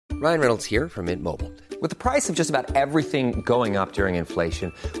Ryan Reynolds here from Mint Mobile. With the price of just about everything going up during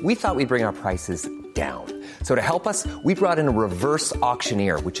inflation, we thought we'd bring our prices down. So to help us, we brought in a reverse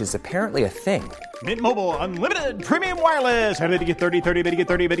auctioneer, which is apparently a thing. Mint Mobile Unlimited Premium Wireless. How to get 30, 30, bit to get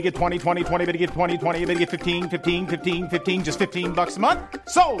 30, bit to get 20, 20, 20, bit to get 20, 20, bit to get 15, 15, 15, 15, just $15 a month?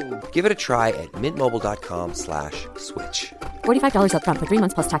 Sold! Give it a try at mintmobile.com/switch. $45 up front for 3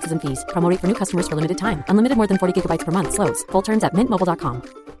 months plus taxes and fees. Promo rate for new customers for limited time. Unlimited more than 40 gigabytes per month. Slows full terms at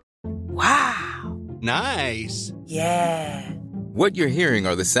mintmobile.com. Wow. Nice. Yeah. What you're hearing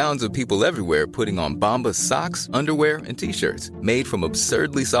are the sounds of people everywhere putting on Bombas socks, underwear, and T-shirts made from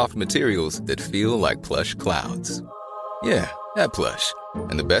absurdly soft materials that feel like plush clouds. Yeah, that plush.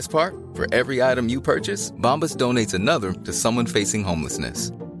 And the best part? For every item you purchase, Bombas donates another to someone facing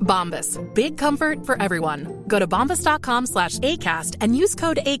homelessness. Bombas. Big comfort for everyone. Go to bombas.com/ACAST and use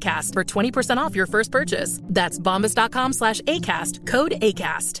code ACAST for 20% off your first purchase. That's bombas.com/ACAST. Code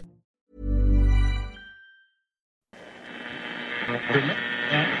ACAST.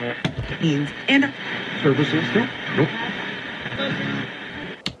 And services.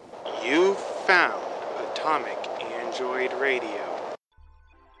 You found Atomic Android Radio.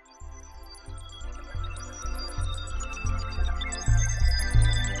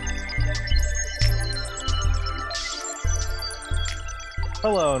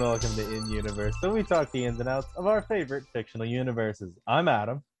 Hello and welcome to In Universe, so we talk the ins and outs of our favorite fictional universes. I'm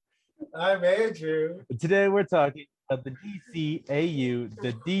Adam. I'm Andrew. Today we're talking about the DCAU,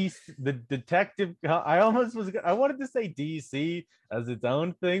 the Detective. I wanted to say DC as its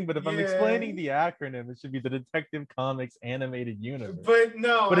own thing, but if I'm explaining the acronym, it should be the Detective Comics Animated Universe. But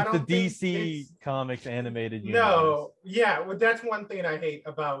no, but it's the DC Comics Animated Universe. No, yeah, well, that's one thing I hate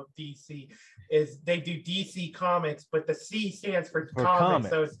about DC is they do DC Comics, but the C stands for comics,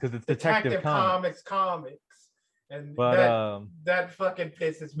 so it's because it's Detective Comics. And that fucking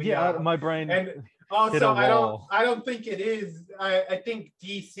pisses me off. Yeah, my brain. And also, I don't think it is. I think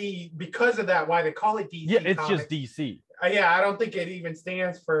DC, because of that, why they call it DC. Yeah, it's Comics, just DC. Yeah, I don't think it even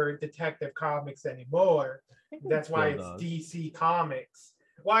stands for Detective Comics anymore. That's why it's DC Comics.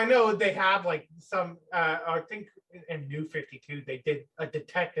 Well, I know they have like some. I think in New 52 they did a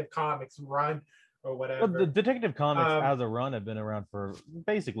Detective Comics run or whatever. Well, the Detective Comics as a run have been around for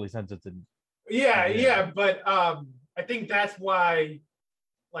basically since it's in. Yeah, but I think that's why,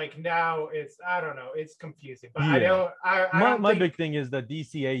 like now I don't know, it's confusing. But my big thing is that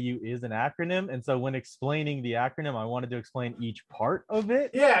DCAU is an acronym, and so when explaining the acronym, I wanted to explain each part of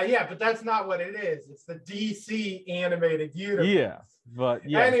it. Yeah, but that's not what it is. It's the DC Animated Universe. Yeah, but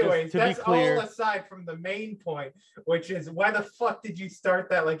yeah. Anyways, that's all aside from the main point, which is why the fuck did you start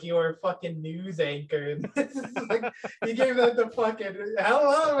that like you were a fucking news anchor? And this is like you gave that the fucking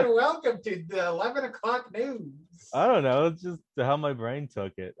hello and welcome to the 11 o'clock news. I don't know. It's just how my brain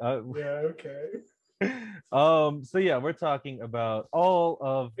took it. Yeah. Okay. So yeah, we're talking about all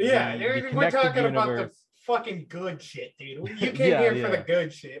of we're talking about the fucking good shit, dude. You came here for the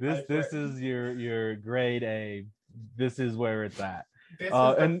good shit. This is your grade A. This is where it's at.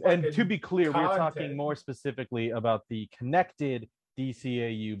 And to be clear, we're talking more specifically about the connected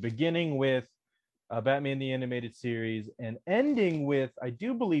DCAU, beginning with Batman the Animated Series and ending with, I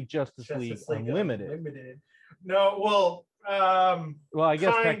do believe, Justice League Unlimited. No, well, I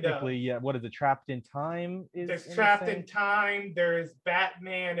guess technically, yeah. What is it? Trapped in Time? There's Trapped in Time. There's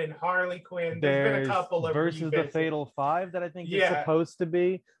Batman and Harley Quinn. There's been a couple of versus the Fatal Five that I think is supposed to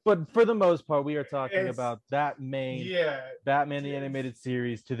be. But for the most part, we are talking about that main Batman the Animated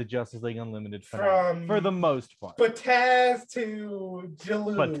Series to the Justice League Unlimited finale, for the most part. Bataz to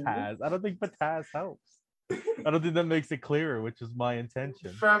Jalou. Bataz. I don't think Bataz helps. I don't think that makes it clearer, which is my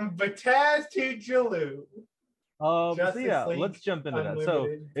intention. From Bataz to Jalou. Let's jump into that. So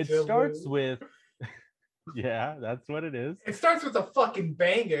it starts with, that's what it is. It starts with a fucking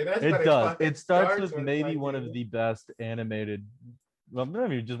banger. It starts with maybe one of the best animated, well,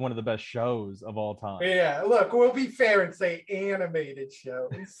 maybe just one of the best shows of all time. Yeah, look, we'll be fair and say animated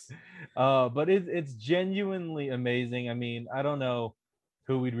shows. But it's genuinely amazing. I mean, I don't know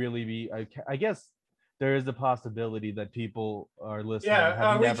who we'd really be. I guess there is a possibility that people are listening.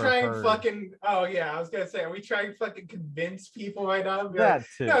 Yeah, we try and fucking. Oh yeah, I was gonna say, are we trying to fucking convince people right now? That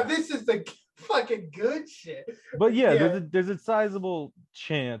too. No, this is the fucking good shit. But yeah. There's a sizable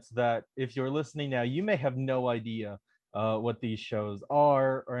chance that if you're listening now, you may have no idea what these shows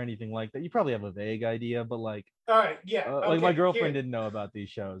are or anything like that. You probably have a vague idea, but like, all right, like my girlfriend didn't know about these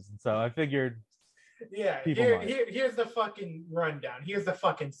shows, and so I figured. Yeah, here's the fucking rundown. Here's the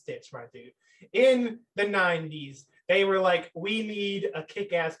fucking stitch, my dude. In the 90s, they were like, we need a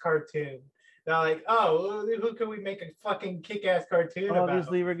kick-ass cartoon. They're like, oh, who can we make a fucking kick-ass cartoon about?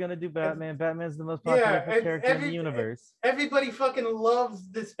 Obviously, we're gonna do Batman. Batman's the most popular character in the universe. Everybody fucking loves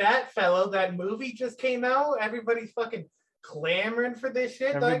this Bat fellow. That movie just came out. Everybody's fucking clamoring for this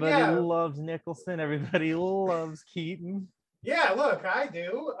shit. Everybody loves Nicholson. Everybody loves Keaton. Yeah, look, I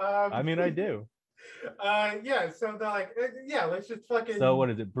do. I mean, I do. Yeah, so they're like, yeah, let's just fucking. So what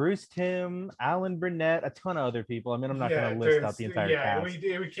is it? Bruce Timm, Alan Burnett, a ton of other people. I mean, I'm not going to list out the entire cast.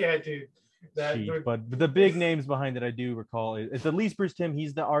 Yeah, we can't do that. But the big names behind it, I do recall. It's at least Bruce Timm.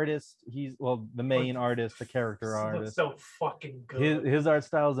 He's the artist. He's the main artist, the character artist. So fucking good. His art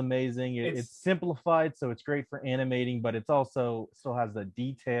style is amazing. It's simplified, so it's great for animating, but it's also still has the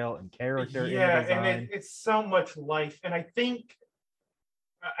detail and character. Yeah, and it's so much life. And I think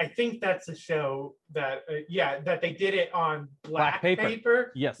that's a show that that they did it on black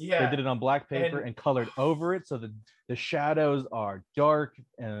paper. Yes, they did it on black paper and colored over it, so the shadows are dark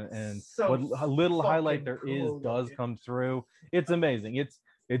and so what little highlight there does come through. It's amazing.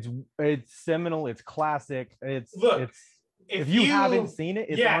 It's seminal. It's classic. If you haven't seen it,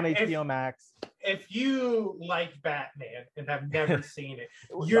 it's on HBO Max. If you like Batman and have never seen it,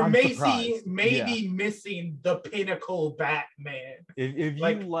 you're maybe missing the pinnacle Batman. If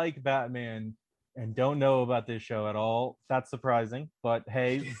you like Batman and don't know about this show at all, that's surprising. But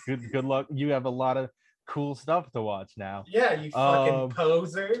hey, good luck. You have a lot of cool stuff to watch now. Yeah, you fucking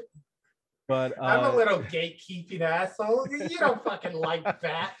poser. But I'm a little gatekeeping asshole. You don't fucking like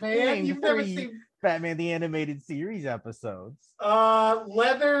Batman. You've never seen Batman the Animated Series episodes.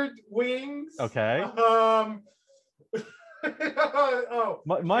 Leathered Wings. Okay.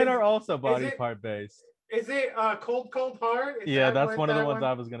 Mine are also body part based. Is it Cold Heart? That's one of the ones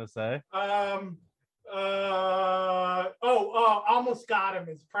I was gonna say. Almost Got Him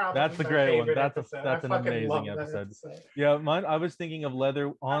is probably that's a great one. That's an amazing episode. Yeah, mine. I was thinking of Leather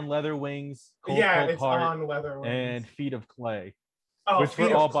Wings. Cold Heart, on Leather Wings and Feet of Clay. Which Feet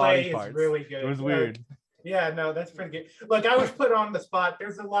were all body parts. Really good. It was weird. Yeah, no, that's pretty good. Look, I was put on the spot.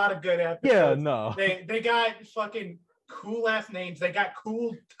 There's a lot of good episodes. Yeah, no. They got fucking cool ass names. They got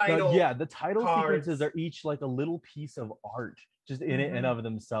cool titles. The title sequences are each like a little piece of art just in it and of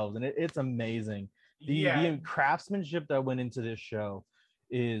themselves, and it's amazing. The craftsmanship that went into this show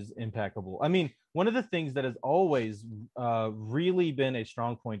is impeccable. I mean, one of the things that has always really been a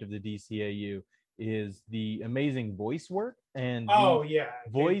strong point of the DCAU is the amazing voice work and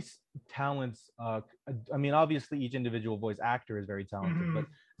voice talents. I mean, obviously each individual voice actor is very talented, but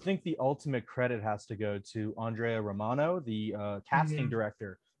I think the ultimate credit has to go to Andrea Romano, the casting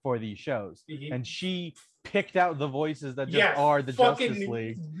director for these shows, and she picked out the voices that just are the Justice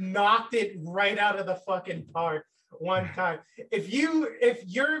League. Knocked it right out of the fucking park one time. If your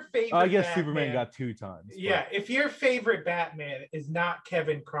favorite, I guess Superman got 2 times. But. Yeah, if your favorite Batman is not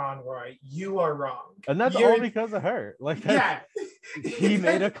Kevin Conroy, you are wrong. And that's all because of her. He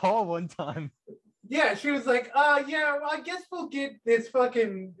made a call one time. Yeah, she was like, well, I guess we'll get this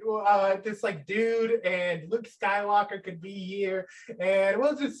fucking this like dude, and Luke Skywalker could be here, and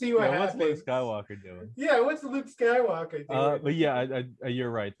we'll just see what happens. What's Luke Skywalker doing? Yeah, what's Luke Skywalker doing? But yeah,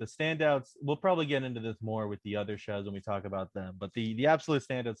 you're right. The standouts, we'll probably get into this more with the other shows when we talk about them, but the absolute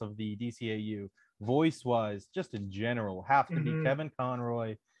standouts of the DCAU, voice-wise, just in general, have to be Kevin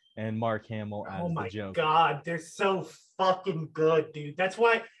Conroy and Mark Hamill as the Joker. Oh my god, they're so fucking good, dude. That's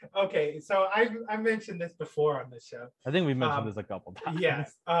why. Okay, so I mentioned this before on the show. I think we mentioned this a couple times.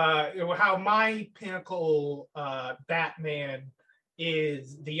 Yes, how my pinnacle Batman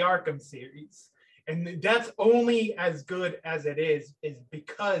is the Arkham series, and that's only as good as it is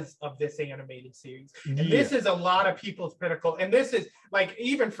because of this animated series. And this is a lot of people's pinnacle, and this is like,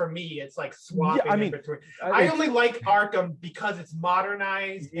 even for me, it's like swapping in between. I only like Arkham because it's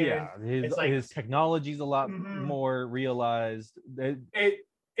modernized. His technology's a lot more realized.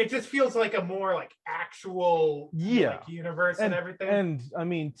 It just feels like a more like actual universe and everything. And I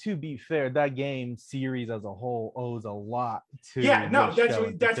mean, to be fair, that game series as a whole owes a lot to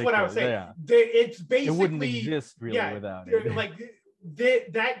that's what I was saying. Yeah. It's basically, it wouldn't exist really without it. Like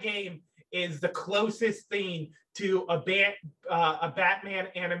that game is the closest thing to a Batman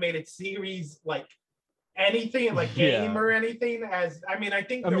animated series, like anything, like game or anything. I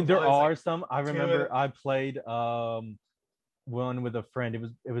think there are some. I remember I played one with a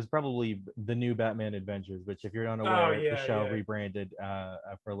friend. It was probably the new Batman Adventures, which, if you're unaware, the show rebranded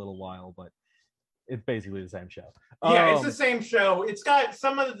for a little while, but it's basically the same show. It's the same show. It's got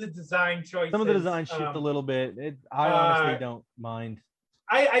some of the design choices. Some of the design shift a little bit. I honestly don't mind.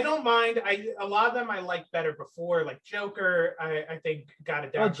 I don't mind. A lot of them I like better before, like Joker. I think got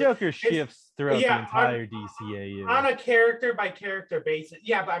it down. Well, Joker shifts throughout the entire DCAU on a character by character basis.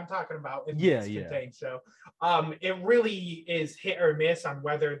 Yeah, but I'm talking about in this contained show. It really is hit or miss on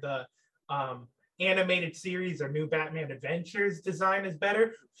whether the animated series or New Batman Adventures design is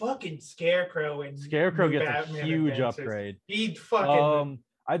better. Fucking Scarecrow and Scarecrow gets Batman a huge Adventures. upgrade. He'd fucking.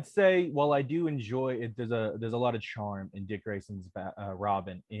 I'd say, while I do enjoy it, there's a lot of charm in Dick Grayson's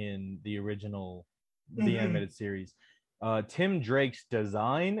Robin in the original, the animated series. Tim Drake's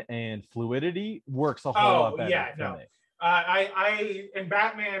design and fluidity works a whole lot better for me. I in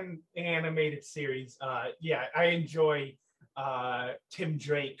Batman animated series, I enjoy Tim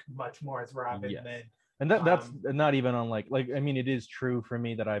Drake much more as Robin than. And that's not even on like I mean, it is true for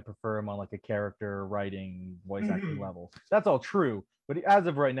me that I prefer him on like a character writing, voice acting level. That's all true. But as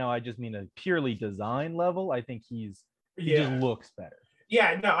of right now, I just mean a purely design level. I think he just looks better.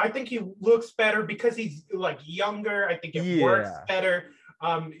 Yeah, no, I think he looks better because he's like younger. I think it works better.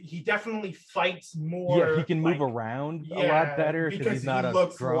 He definitely fights more. Yeah, he can move around a lot better because he's not he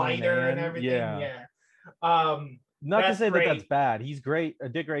looks lighter man. and everything. Yeah. Not to say that that's bad. He's great.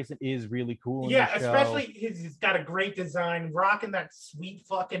 Dick Grayson is really cool. In yeah, especially he's got a great design, rocking that sweet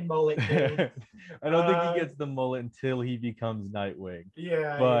fucking mullet. Dude. I don't think he gets the mullet until he becomes Nightwing.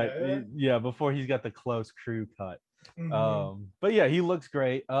 Yeah, but before he's got the close crew cut. But yeah, he looks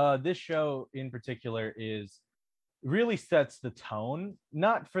great. This show in particular really sets the tone,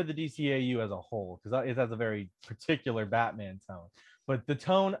 not for the DCAU as a whole, because it has a very particular Batman tone, but the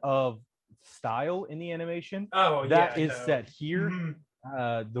tone of style in the animation is set here.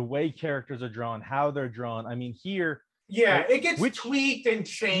 The way characters are drawn, how they're drawn. I mean, here it gets tweaked and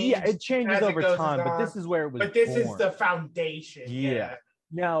changed. Yeah, it changes over time, but this is where it was is the foundation.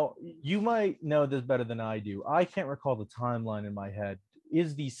 Now, you might know this better than I do. I can't recall the timeline in my head.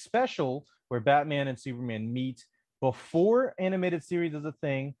 Is the special where Batman and Superman meet before animated series is a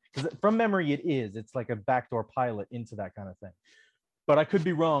thing? Because from memory, it is. It's like a backdoor pilot into that kind of thing. But I could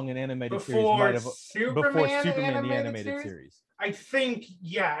be wrong. An animated series might have before Superman the animated series. I think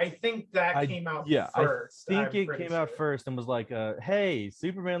that came out first. I think it came out first and was like, hey,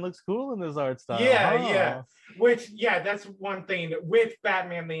 Superman looks cool in this art style. Yeah. Which, that's one thing with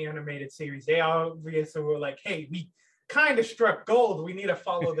Batman the animated series. They obviously were like, hey, we kind of struck gold. We need to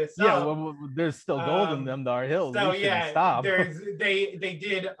follow this up. Yeah, well, there's still gold in them, our hills. So stop. They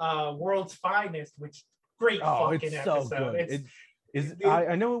did World's Finest, which great fucking episode. So good.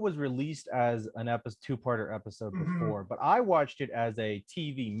 I know it was released as an two-parter episode before, but I watched it as a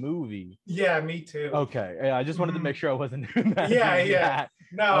TV movie. Yeah, me too. Okay, I just wanted to make sure I wasn't. Yeah.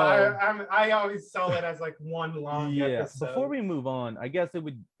 No, I always saw it as like one long episode. Before we move on, I guess it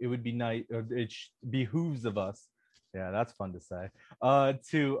would be nice, or it behooves of us. Yeah, that's fun to say.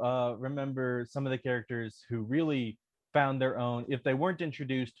 To remember some of the characters who really found their own, if they weren't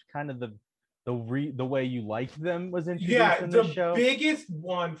introduced, kind of the way you liked them was introduced in this show. The biggest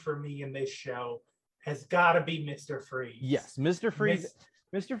one for me in this show has got to be Mr. Freeze. Yes, Mr. Freeze.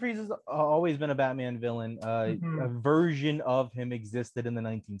 Mr. Freeze has always been a Batman villain. A version of him existed in the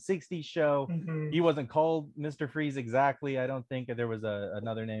 1960s show. He wasn't called Mr. Freeze exactly. I don't think there was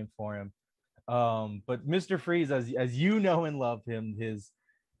another name for him. But Mr. Freeze, as you know and love him, his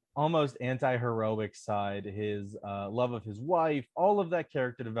almost anti-heroic side, his love of his wife, all of that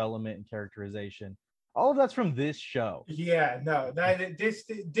character development and characterization, all of that's from this show. This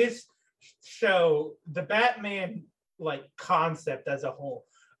show, the Batman like concept as a whole,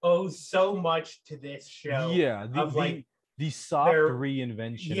 owes so much to this show. The soft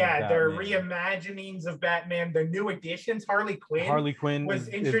reinvention. Yeah, their reimaginings of Batman, the new additions. Harley Quinn was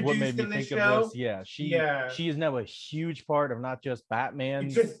introduced in the show. She is now a huge part of not just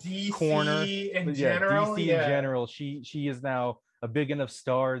Batman's DC corner in general. DC in general. She is now a big enough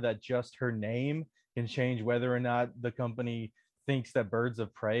star that just her name can change whether or not the company thinks that Birds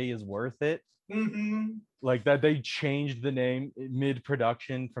of Prey is worth it. Like that, they changed the name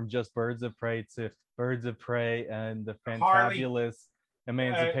mid-production from just Birds of Prey to Birds of Prey and the Fantabulous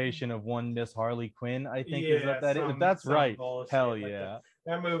Emancipation of One Miss Harley Quinn. I think is that if that's right. Hell yeah,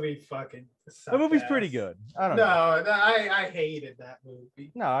 that movie fucking. That movie's pretty good. I don't know. I hated that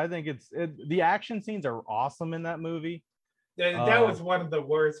movie. No, I think the action scenes are awesome in that movie. That was one of the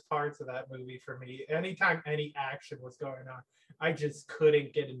worst parts of that movie for me. Anytime any action was going on, I just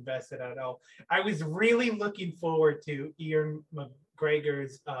couldn't get invested at all. I was really looking forward to Ian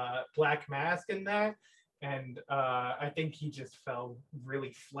McGregor's Black Mask in that, and I think he just fell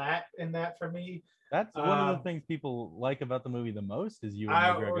really flat in that for me. That's one of the things people like about the movie the most is Ewan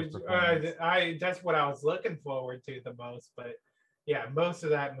McGregor's performance. That's what I was looking forward to the most, but Yeah, most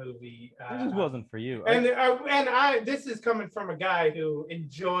of that movie. It just wasn't for you. And this is coming from a guy who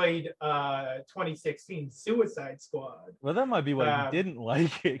enjoyed 2016 Suicide Squad. Well, that might be why you didn't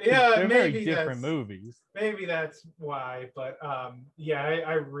like it. Yeah, they're maybe very different movies. Maybe that's why. But yeah,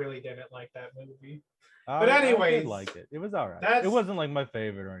 I really didn't like that movie. But anyways, I did like it. It was all right. It wasn't like my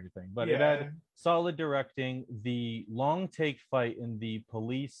favorite or anything, but it had solid directing. The long take fight in the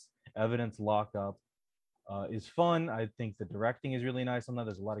police evidence lockup is fun. I think the directing is really nice on that.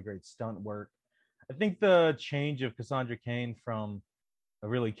 There's a lot of great stunt work. I think the change of Cassandra Cain from a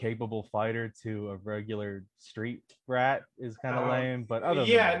really capable fighter to a regular street rat is kind of lame. But other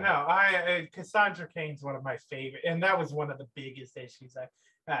than that, Cassandra Cain's one of my favorite, and that was one of the biggest issues I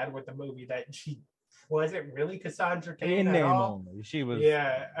had with the movie, that she wasn't really Cassandra Cain in at name all. only. She was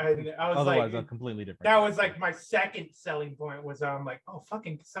and I was otherwise like, a completely different. That was like my second selling point was I'm like, oh,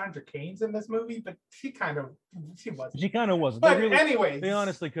 fucking Cassandra Cain's in this movie, but she kind of wasn't. But anyways, they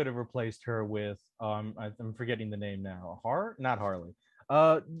honestly could have replaced her with I'm forgetting the name now. Not Harley.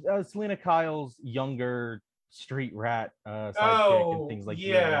 Selena Kyle's younger street rat sidekick and things like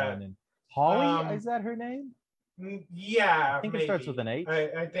that. And Holly, is that her name? Yeah, I think it starts with an H.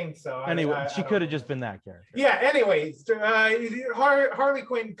 I think so. Anyway, she could have just been that character. Yeah. Anyways, Harley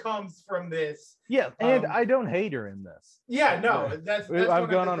Quinn comes from this. Yeah, and I don't hate her in this. Yeah, no, that's I've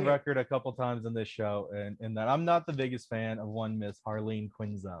gone on record a couple times in this show, and in that I'm not the biggest fan of one Miss Harleen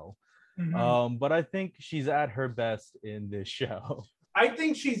Quinzel, but I think she's at her best in this show. I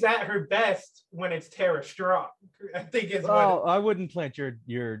think she's at her best when it's Tara Strong. I think it's. I wouldn't plant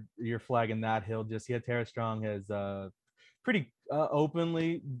your flag in that hill just yet. Tara Strong has pretty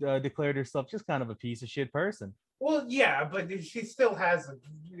openly declared herself just kind of a piece of shit person. Well, yeah, but she still has.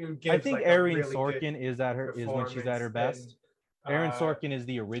 I think Erin Sorkin is when she's at her best. Erin Sorkin is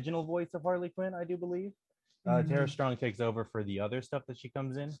the original voice of Harley Quinn, I do believe. Tara Strong takes over for the other stuff that she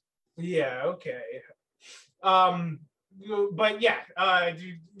comes in. Yeah. Okay. But yeah,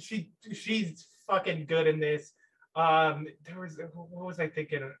 she's fucking good in this. There was who was I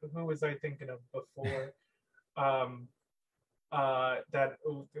thinking of before? That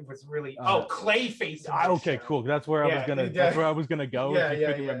it was really Clayface. Okay, cool. That's where I was gonna go. If you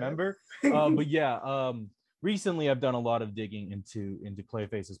couldn't remember. But yeah, recently I've done a lot of digging into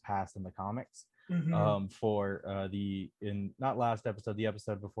Clayface's past in the comics. For not last episode, the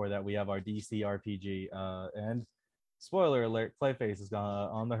episode before that, we have our DC RPG and spoiler alert, Clayface is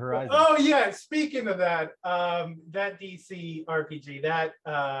on the horizon. Oh yeah, speaking of that, that DC RPG,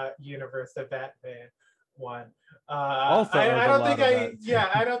 that universe of Batman one. Also,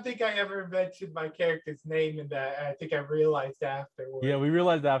 I don't think I ever mentioned my character's name in that. I think I realized afterwards. Yeah, we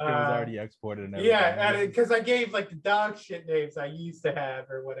realized after it was already exported and everything. Yeah, because I gave like the dog shit names I used to have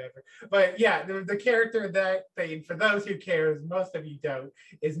or whatever. But yeah, the character that for those who cares, most of you don't,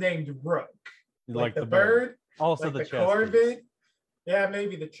 is named Rook. Like the bird. Also like the chess Corvid. Piece. Yeah,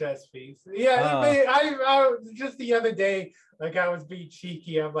 maybe the chess piece. Yeah, I just the other day, like I was being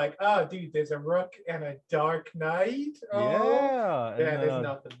cheeky. I'm like, oh, dude, there's a rook and a dark knight. Oh. Yeah, there's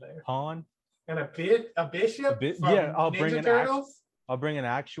nothing there. Pawn and a bishop. I'll bring an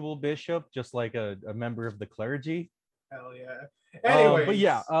actual bishop, just like a member of the clergy. Hell yeah. Anyway, but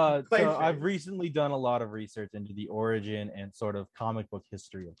yeah, so I've recently done a lot of research into the origin and sort of comic book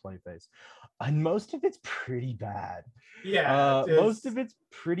history of Clayface, and most of it's pretty bad. Yeah, most of it's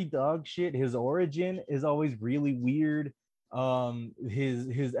pretty dog shit. His origin is always really weird.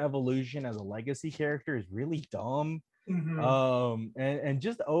 His evolution as a legacy character is really dumb. And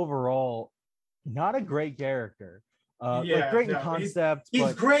just overall, not a great character. Great in concept.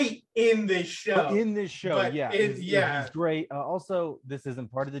 He's great in this show. He's great. Also, this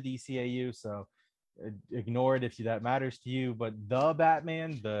isn't part of the DCAU, so ignore it if that matters to you. But the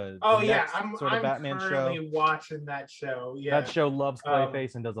Batman, I'm Batman currently watching that show. Yeah, that show loves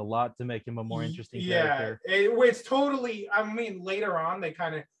Clayface and does a lot to make him a more interesting character. It's totally. I mean, later on they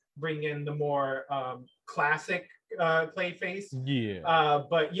kind of bring in the more classic Clayface.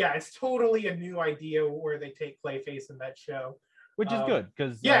 But yeah, it's totally a new idea where they take Clayface in that show, which is good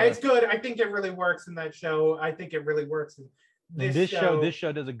because it's good. I think it really works in that show. I think it really works in this show. This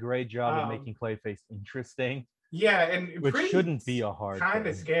show does a great job of making Clayface interesting. Yeah, and which shouldn't be a hard kind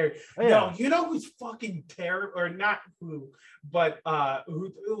of scary. No, you know who's fucking terrible, or not who, but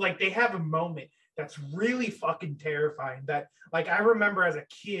who, like, they have a moment that's really fucking terrifying. That, like, I remember as a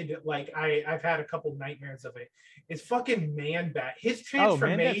kid, like I've had a couple nightmares of it. It's fucking Man-Bat. His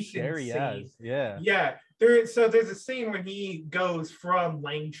transformation scene. Yeah. There's a scene when he goes from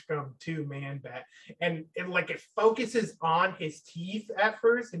Langstrom to Man-Bat, and it focuses on his teeth at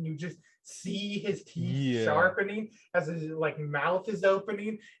first, and you just see his teeth sharpening as his like mouth is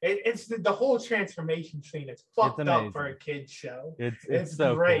opening. It's the whole transformation scene is fucked up for a kid's show. It's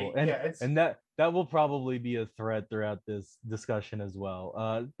so great. Cool. And that will probably be a thread throughout this discussion as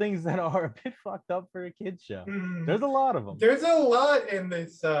well. Things that are a bit fucked up for a kid's show. There's a lot of them. There's a lot in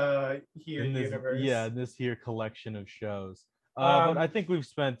this universe. Yeah, this here collection of shows. But I think we've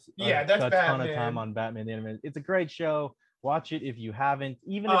spent a ton of time on Batman the Animated. It's a great show. Watch it if you haven't.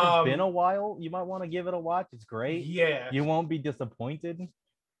 Even if it's been a while, you might want to give it a watch. It's great. Yeah. You won't be disappointed.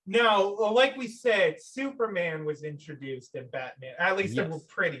 No, like we said, Superman was introduced in Batman. At least we're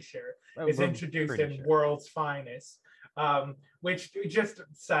pretty sure is introduced in World's Finest. Which, just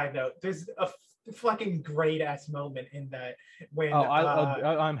side note, there's a fucking great ass moment in that when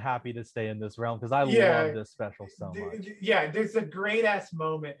I'm happy to stay in this realm because I love this special so much. Yeah, there's a great ass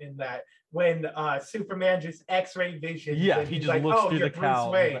moment in that when Superman just X-ray vision. Yeah, he just like, looks through the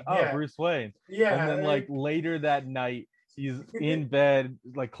cowl. Like, Bruce Wayne. Yeah, and then like later that night, he's in bed,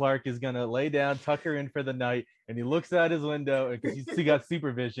 like Clark is gonna lay down, tuck her in for the night, and he looks out his window because he's still got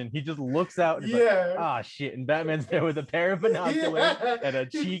supervision. He just looks out and like, shit, and Batman's there with a pair of binoculars and a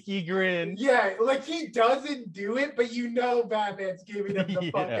cheeky grin. Yeah, like he doesn't do it, but you know Batman's giving him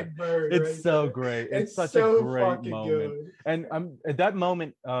the fucking bird. It's so great. It's such a great moment. Good. And at that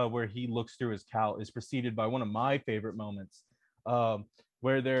moment where he looks through his cowl is preceded by one of my favorite moments,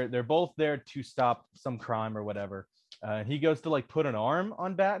 where they're both there to stop some crime or whatever. He goes to like put an arm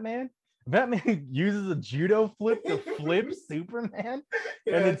on Batman. Batman uses a judo flip to flip Superman,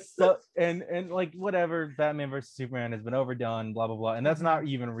 and it's so and like whatever. Batman versus Superman has been overdone, blah blah blah, and that's not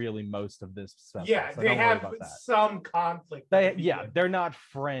even really most of this stuff. Yeah, so they have some conflict. They're not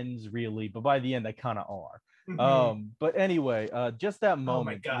friends really, but by the end they kind of are. But anyway, just that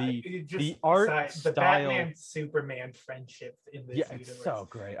moment, the art style, the Batman Superman friendship in this universe. It's so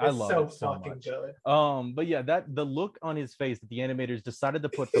great. I love it so much. Good. But yeah, the look on his face that the animators decided to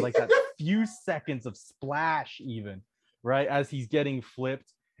put for like that few seconds of splash, even right as he's getting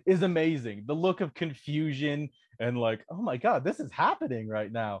flipped, is amazing. The look of confusion and like, oh my god, this is happening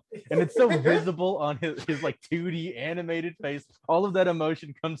right now, and it's so visible on his like 2D animated face. All of that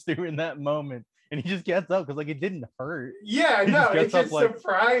emotion comes through in that moment. And he just gets up because like it didn't hurt. Yeah, no, it's just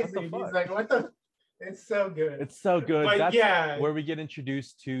surprising. He's like, what the? It's so good. It's so good. But that's where we get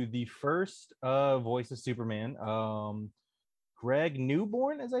introduced to the first voice of Superman. Greg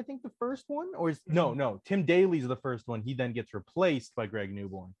Newborn is I think the first one, or no, Tim Daly's the first one. He then gets replaced by Greg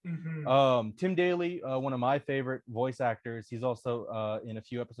Newborn. Tim Daly, one of my favorite voice actors. He's also in a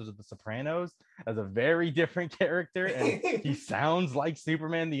few episodes of The Sopranos as a very different character, and he sounds like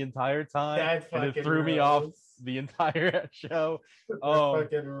Superman the entire time. And it threw me off the entire show.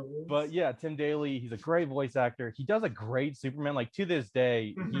 But yeah, Tim Daly, he's a great voice actor. He does a great Superman. Like to this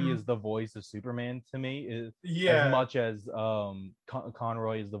day, he is the voice of Superman to me. As much as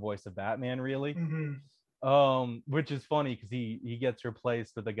Conroy is the voice of Batman, really. Which is funny because he gets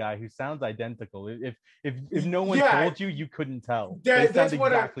replaced with a guy who sounds identical. If no one told you, you couldn't tell. They sound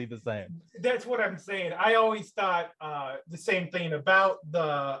exactly the same. That's what I'm saying. I always thought the same thing about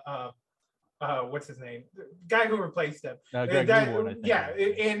the what's his name? The guy who replaced him. Greg Newborn, I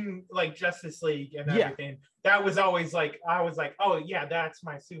think. In like Justice League and everything. That was always like, I was like, oh yeah, that's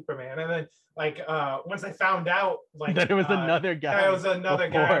my Superman. And then like once I found out like that it was another guy. That was another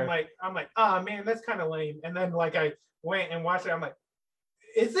guy. I'm like, oh man, that's kind of lame. And then like I went and watched it. I'm like,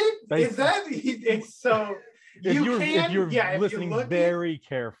 is it? Is that? It's so. If you're listening very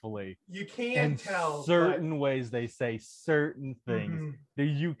carefully, you can tell certain ways they say certain things that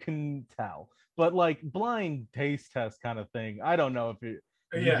you can tell, but like blind taste test kind of thing, I don't know if you'd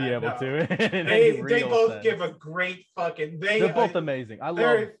be able to. They both give a great fucking. They're both amazing. I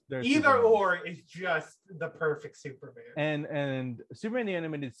love their either Superman. Or is just the perfect Superman. And Superman the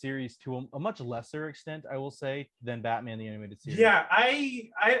Animated Series to a much lesser extent, I will say, than Batman the Animated Series. Yeah,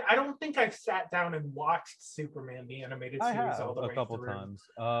 I don't think I've sat down and watched Superman the Animated Series. I have all the way couple through. Times.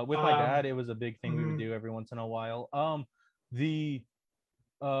 With my dad, it was a big thing we would do every once in a while.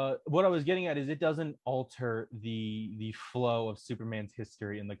 What I was getting at is it doesn't alter the flow of Superman's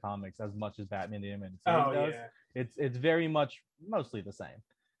history in the comics as much as Batman the Animated Series does. Yeah. It's very much mostly the same.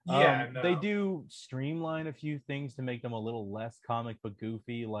 They do streamline a few things to make them a little less comic but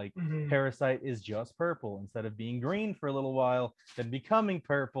goofy. Like Parasite is just purple instead of being green for a little while, then becoming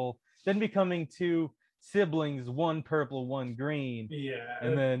purple, then becoming two siblings, one purple, one green.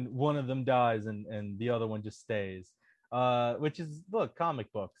 And then one of them dies and the other one just stays. Which is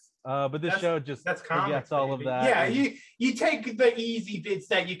comic books. But this show just gets all of that. Yeah, you take the easy bits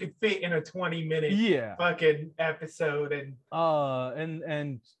that you could fit in a 20-minute fucking episode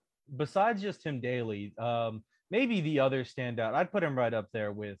and besides just Tim Daly, maybe the other standout, I'd put him right up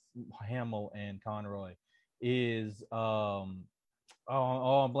there with Hamill and Conroy, is I'm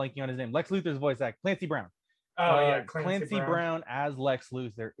blanking on his name. Lex Luthor's voice act, Clancy Brown. Clancy Brown as Lex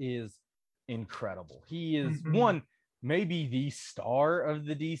Luthor is incredible. He is one, maybe the star of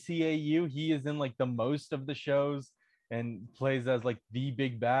the DCAU. He is in like the most of the shows and plays as like the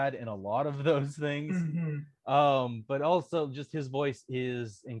big bad in a lot of those things. But also just his voice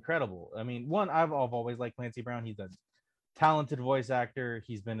is incredible. I mean, one, I've always liked Clancy Brown. He's a talented voice actor.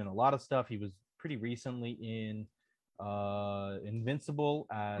 He's been in a lot of stuff. He was pretty recently in Invincible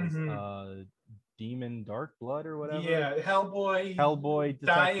as Demon Dark Blood or whatever. Yeah, Hellboy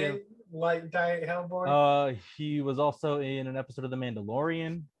detective. Diet Hellboy. He was also in an episode of The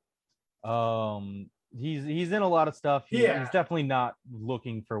Mandalorian. He's in a lot of stuff. He's definitely not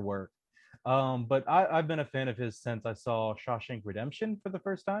looking for work. But I've been a fan of his since I saw Shawshank Redemption for the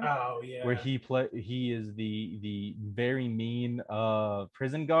first time. Oh yeah, where he is the very mean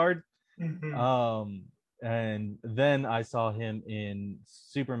prison guard. And then I saw him in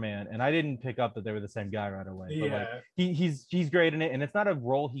Superman, and I didn't pick up that they were the same guy right away. But like, he's great in it, and it's not a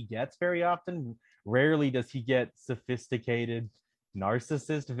role he gets very often. Rarely does he get sophisticated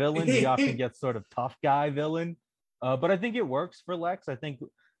narcissist villain. He often gets sort of tough guy villain. But I think it works for Lex. I think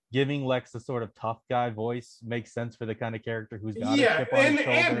giving Lex a sort of tough guy voice makes sense for the kind of character who's got a chip on his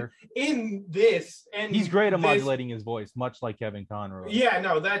shoulder. And in this, and he's great at modulating his voice, much like Kevin Conroy. Yeah,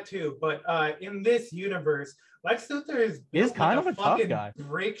 no, that too. But in this universe, Lex Luthor is kind of a tough guy.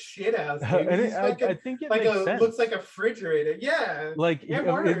 Break shit out. And I think it makes sense. Looks like a refrigerator. Yeah, like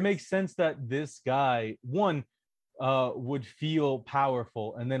it makes sense that this guy would feel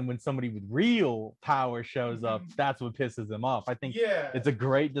powerful, and then when somebody with real power shows up, that's what pisses him off. I think it's a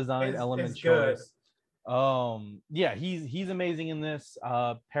great design element choice. He's amazing in this.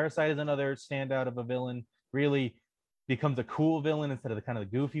 Parasite is another standout of a villain. Really becomes a cool villain instead of the kind of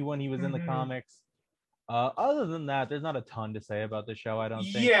the goofy one he was in the comics. Other than that, there's not a ton to say about the show, I don't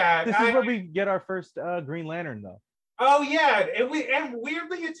think. This is where we get our first Green Lantern, though. Oh yeah, and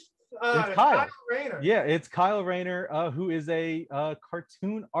weirdly it's Kyle Rayner. Yeah, it's Kyle Rayner, who is a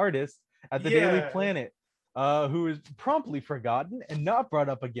cartoon artist at the Daily Planet, who is promptly forgotten and not brought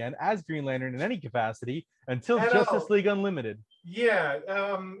up again as Green Lantern in any capacity until Justice League Unlimited. Yeah,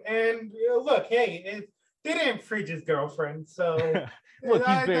 and look, hey, they didn't freeze his girlfriend, so look,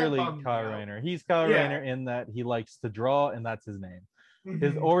 he's barely Kyle Rayner. He's Kyle Rayner in that he likes to draw, and that's his name.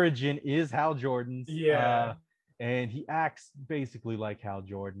 His origin is Hal Jordan's. And he acts basically like Hal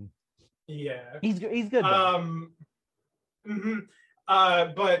Jordan. Yeah, he's good.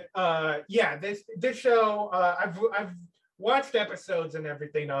 This show, I've watched episodes and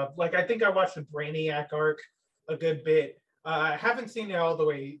everything of. Like, I think I watched the Brainiac arc a good bit. I haven't seen it all the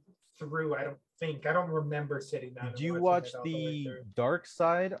way through. I don't remember sitting down. Did you watch the Dark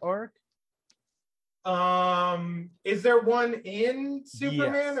Side arc? Is there one in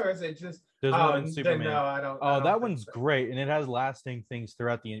Superman, or is it just? There's one in Superman. No, I don't. That one's great, and it has lasting things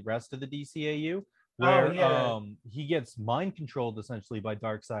throughout the rest of the DCAU, where he gets mind controlled essentially by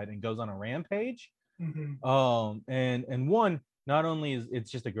Darkseid and goes on a rampage. And one, not only is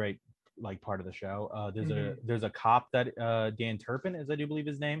it's just a great like part of the show. There's a cop that Dan Turpin is, I do believe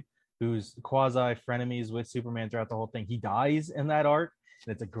his name, who's quasi frenemies with Superman throughout the whole thing. He dies in that arc,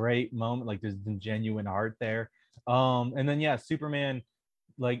 and it's a great moment. Like, there's been genuine heart there. And then Superman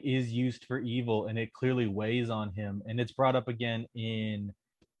like is used for evil, and it clearly weighs on him, and it's brought up again in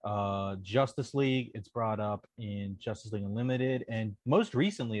Justice League. It's brought up in Justice League Unlimited, and most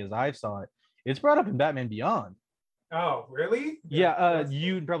recently, as I saw it, it's brought up in Batman Beyond. Oh, really? Yeah,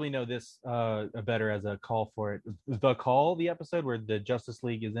 you'd probably know this better as a call for it. The Call, the episode where the Justice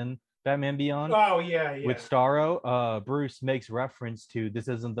League is in Batman Beyond. Oh, yeah. With Starro, Bruce makes reference to this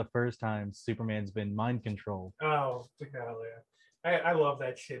isn't the first time Superman's been mind controlled. Oh, hell yeah. I love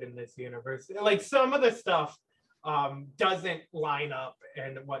that shit in this universe. Like, some of the stuff doesn't line up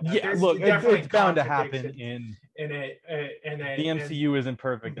and whatnot. Yeah, look, it's bound to happen in it. The MCU isn't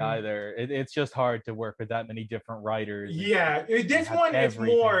perfect either. It's just hard to work with that many different writers. Yeah, this one is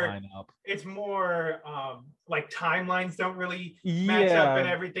more. It's more like timelines don't really match up and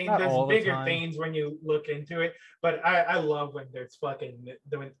everything. There's bigger things when you look into it, but I love when there's fucking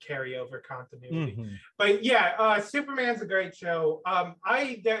the carryover continuity. But yeah, Superman's a great show.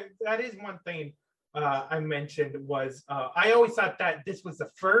 That is one thing. I mentioned was I always thought that this was the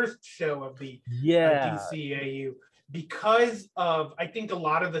first show of the DCAU because of I think a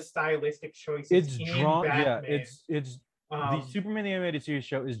lot of the stylistic choices. It's drawn, Batman. It's the Superman the Animated Series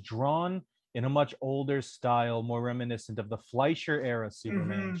show is drawn in a much older style, more reminiscent of the Fleischer era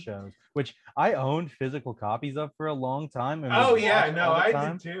Superman shows, which I owned physical copies of for a long time. And I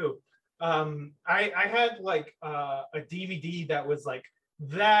did too. I had like a DVD that was like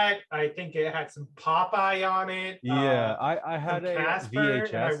that. I think it had some Popeye on it. Yeah, I had a Casper,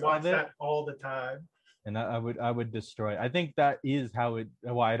 VHS. and I watched that all the time. And I would destroy it. I think that is how it.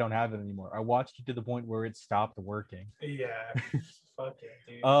 Why I don't have it anymore. I watched it to the point where it stopped working. Yeah, fuck it,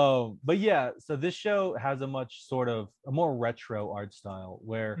 dude. But yeah, so this show has a much sort of a more retro art style,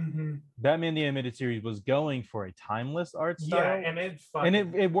 where Batman the Animated Series was going for a timeless art style. Yeah, and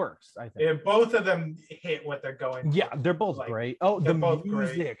it works. I think. Yeah, both of them hit what they're going for. Yeah, they're both great. Oh, the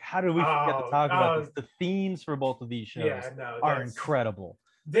music! Great. How did we forget to talk about this? The themes for both of these shows are incredible.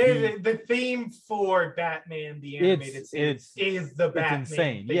 The theme for Batman the Animated Series is the Batman. It's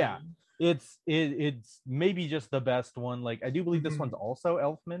insane. Theme. Yeah, it's maybe just the best one. Like I do believe this one's also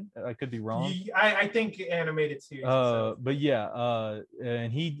Elfman. I could be wrong. I think Animated Series. But yeah,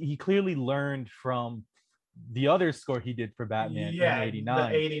 and he clearly learned from the other score he did for Batman in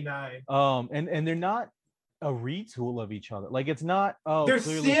 '89. The '89. And they're not a retool of each other. Like it's not. They're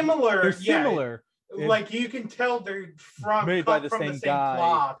similar. They're similar. Like you can tell they're made by the same guy,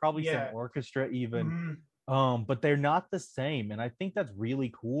 cloth. probably same orchestra even. But they're not the same, and I think that's really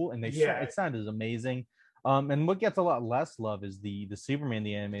cool. And it sounded amazing. And what gets a lot less love is the Superman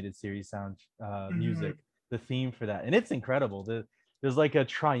the Animated Series sound music, the theme for that, and it's incredible. There's like a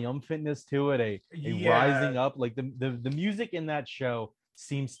triumphantness to it, a rising up. Like the music in that show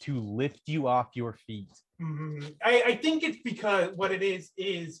seems to lift you off your feet. I think it's because what it is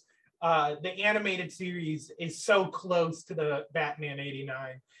the animated series is so close to the Batman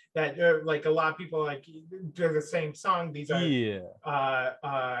 '89 that like a lot of people like they're the same song. These are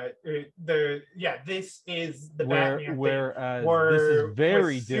this is the Batman. Whereas this is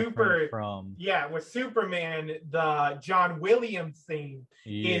very different from with Superman, the John Williams theme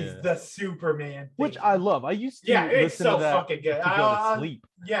is the Superman theme. Which I love. I used to it's listen so to that fucking good. to go to sleep.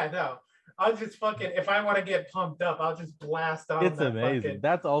 I'll just fucking, if I want to get pumped up, I'll just blast on. It's amazing.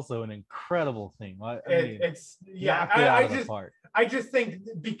 That's also an incredible thing. I just think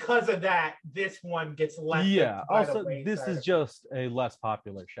because of that, this one gets left. Yeah. Also, this is just a less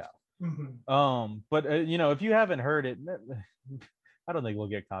popular show. But if you haven't heard it, I don't think we'll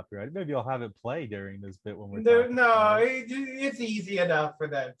get copyrighted. Maybe I'll have it play during this bit when we're talking. It's easy enough for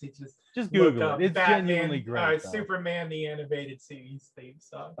them to just Google it. It's Batman, genuinely great. Superman the Animated Series theme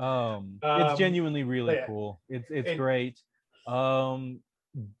song. It's genuinely really cool. It's great.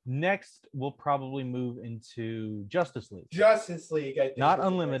 Next, we'll probably move into Justice League. Justice League, I think. Not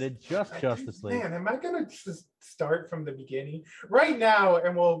Unlimited, just Justice League. Man, am I gonna just start from the beginning right now?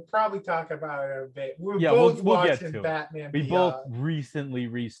 And we'll probably talk about it a bit. We'll get to Batman it. We both recently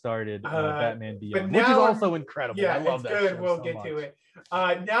restarted Batman Beyond, which is also incredible. Yeah, I love that good. show We'll so get much. to it.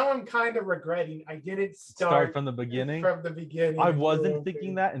 Now I'm kind of regretting I didn't start from the beginning. I wasn't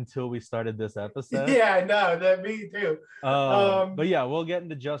thinking that until we started this episode. Yeah, no, that me too. But yeah, we'll get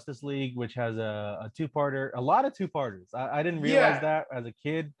into Justice League, which has a two-parter, a lot of two-parters. I didn't realize that as a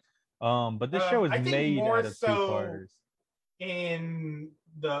kid. But this show is made out of two-parters. In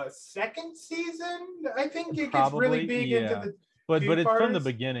the second season, I think it gets really big into the. But it's from the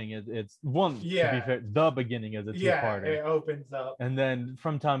beginning. It's one. To be fair, the beginning is a two-parter. It opens up, and then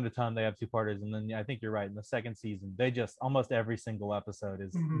from time to time they have two-parters, and then I think you're right. In the second season, they just almost every single episode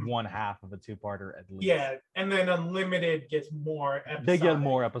is one half of a two-parter at least. Yeah, and then Unlimited gets more episodic. They get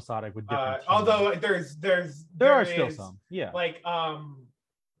more episodic with different. Although there are still some. Yeah. Like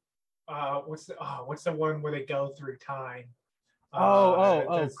what's the one where they go through time? Chronos,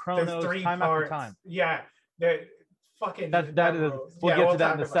 there's 3 time parts. after time. Yeah, fucking. We'll get to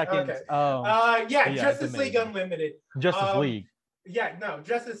that in a second. Okay. Justice League Unlimited. Justice League.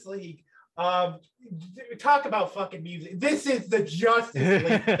 Justice League. Talk about fucking music. This is the Justice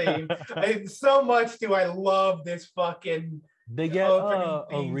League theme. And so much do I love this fucking. They get a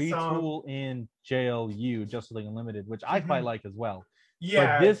retool in JLU, Justice League Unlimited, which I quite like as well.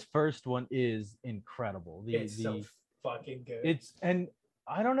 Yeah, but this first one is incredible. It's so fucking good. And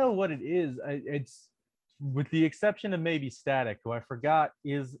I don't know what it is. It's with the exception of maybe Static, who I forgot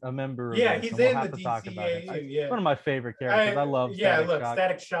is a member of this, he's and we'll in have the to talk about it. DCAU, One of my favorite characters. I love Static Shock.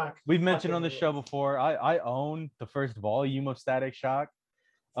 Static Shock. We've mentioned on the show before, I own the first volume of Static Shock.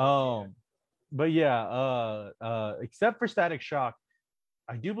 But yeah, except for Static Shock,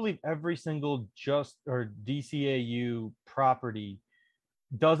 I do believe every single DCAU property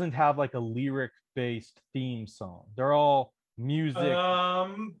doesn't have like a lyric-based theme song. They're all music.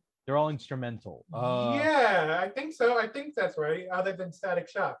 They're all instrumental. Yeah, I think so. I think that's right. Other than Static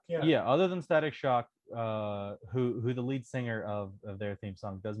Shock. Yeah, other than Static Shock, who the lead singer of their theme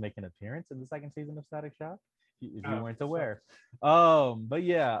song does make an appearance in the second season of Static Shock, if you weren't aware. But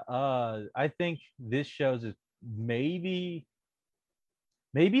yeah, I think this show's is maybe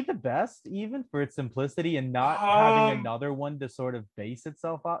the best, even for its simplicity and not having another one to sort of base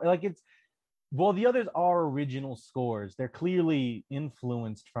itself off. Like well, the others are original scores. They're clearly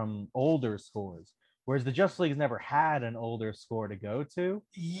influenced from older scores, whereas the Justice League has never had an older score to go to.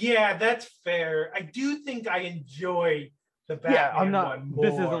 Yeah, that's fair. I do think I enjoy the Batman one more.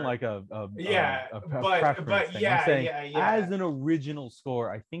 This isn't like a preference thing. I'm saying, as an original score,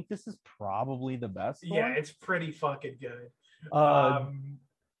 I think this is probably the best one. Yeah, it's pretty fucking good.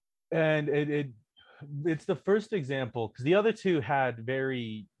 And it's the first example, because the other two had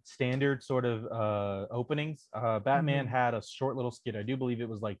very standard sort of openings. Batman had a short little skit. I do believe it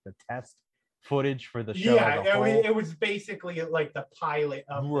was like the test footage for the show. Yeah, it was basically like the pilot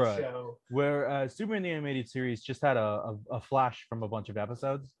of the show. Where Superman the Animated Series just had a flash from a bunch of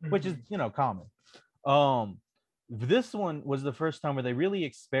episodes, which is, common. This one was the first time where they really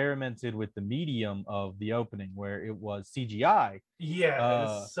experimented with the medium of the opening, where it was CGI.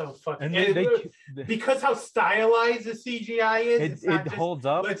 Yeah, it's so fucking. And because how stylized the CGI is, it holds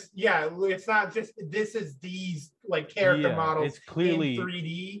up. It's not just this is these like character models. It's clearly in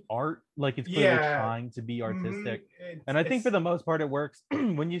 3D art. Like it's clearly trying to be artistic, and I think for the most part it works.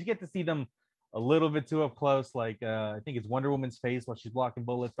 When you get to see them a little bit too up close, like I think it's Wonder Woman's face while she's blocking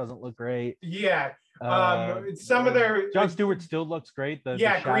bullets doesn't look great. Some of their John Stewart still looks great. The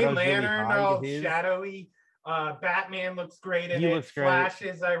Green Lantern, all shadowy. Batman looks great in it. Flash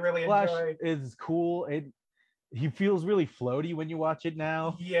is I really enjoy. Flash is cool. He feels really floaty when you watch it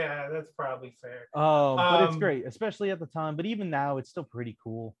now. Yeah, that's probably fair. But it's great, especially at the time. But even now, it's still pretty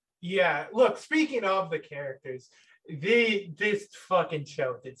cool. Yeah. Look, speaking of the characters, this fucking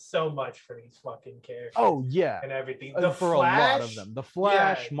show did so much for these fucking characters. Oh yeah, and everything. For Flash, a lot of them. The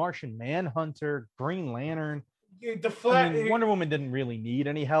Flash, Martian Manhunter, Green Lantern. The Flash. Wonder Woman didn't really need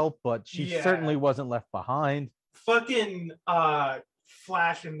any help, but she certainly wasn't left behind. Fucking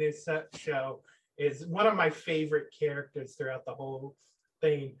Flash in this show is one of my favorite characters throughout the whole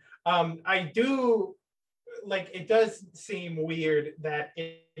thing. I do like. It does seem weird that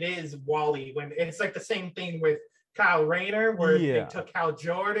it is Wally when it's like the same thing with Kyle Rayner, where they took Hal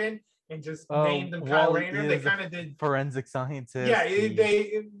Jordan and just named him Kyle Rayner. They kind of did forensic scientist. Yeah,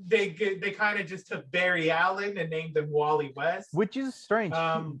 they kind of just took Barry Allen and named him Wally West, which is strange.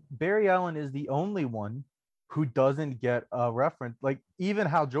 Barry Allen is the only one who doesn't get a reference. Like even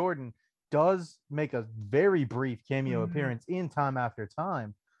Hal Jordan does make a very brief cameo appearance in Time After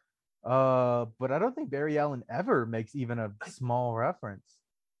Time, but I don't think Barry Allen ever makes even a small reference.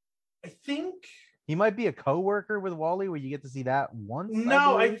 I think he might be a co-worker with Wally, where you get to see that once.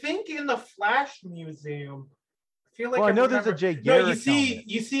 No, I think in the Flash Museum. I feel like I know there's a Jay Garrick. No,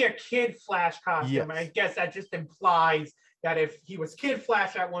 you see a Kid Flash costume. Yes. I guess that just implies that if he was Kid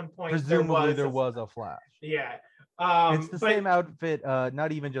Flash at one point, presumably there was a Flash. Yeah. It's the same outfit.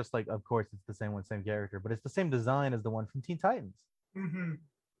 Not even just like, of course, it's the same one, same character, but it's the same design as the one from Teen Titans.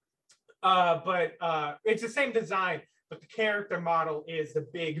 But it's the same design. But the character model is the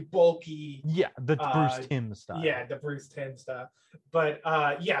big, bulky... Yeah, the Bruce Timm style. Yeah, the Bruce Timm stuff. But,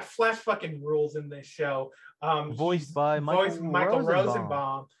 Flash fucking rules in this show. Voiced by Michael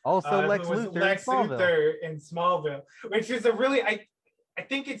Rosenbaum. Also Lex Luthor in Smallville. Which is a really... I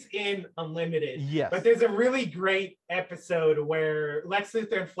think it's in Unlimited. Yes. But there's a really great episode where Lex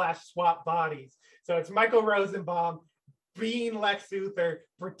Luthor and Flash swap bodies. So it's Michael Rosenbaum being Lex Luthor,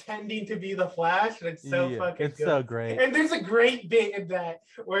 pretending to be the Flash, and it's so fucking it's good. So great. And there's a great bit in that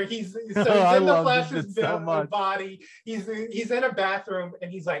where he's in the Flash's body. He's in a bathroom, and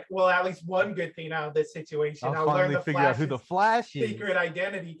he's like, "Well, at least one good thing out of this situation, I'll learn the figure out who the Flash is. Secret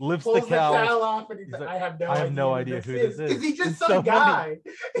identity." Lifts pulls the cowl off, and he's like, "I have no idea who this is." Because he's just some guy.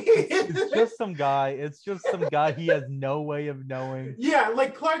 It's just some guy. It's just some guy. He has no way of knowing. Yeah,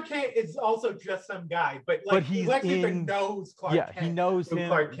 like Clark Kent is also just some guy, but he's Lex Luthor knows Clark Kent. He knows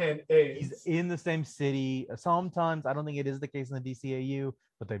him. Clark Kent is. He's in the same city. Sometimes, I don't think it is the case in the DCAU,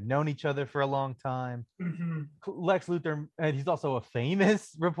 but they've known each other for a long time. Lex Luthor, and he's also a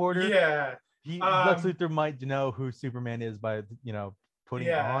famous reporter. Yeah. Lex Luthor might know who Superman is by, putting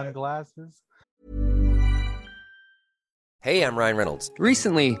on glasses. Hey, I'm Ryan Reynolds.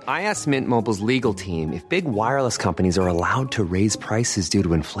 Recently, I asked Mint Mobile's legal team if big wireless companies are allowed to raise prices due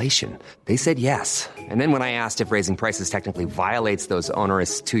to inflation. They said yes. And then when I asked if raising prices technically violates those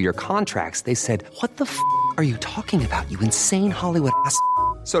onerous 2-year contracts, they said, "What the f*** are you talking about, you insane Hollywood ass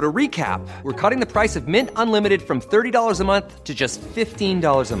f- So to recap, we're cutting the price of Mint Unlimited from $30 a month to just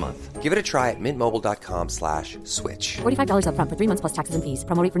 $15 a month. Give it a try at mintmobile.com/switch. $45 up front for 3 months plus taxes and fees.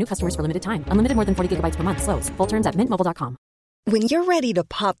 Promo rate for new customers for limited time. Unlimited more than 40 gigabytes per month. Slows full terms at mintmobile.com. When you're ready to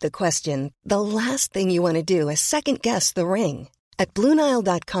pop the question, the last thing you want to do is second-guess the ring. At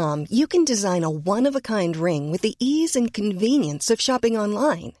BlueNile.com, you can design a one-of-a-kind ring with the ease and convenience of shopping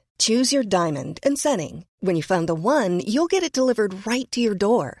online. Choose your diamond and setting. When you find the one, you'll get it delivered right to your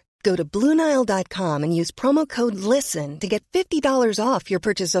door. Go to BlueNile.com and use promo code LISTEN to get $50 off your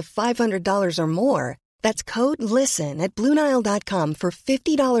purchase of $500 or more. That's code LISTEN at BlueNile.com for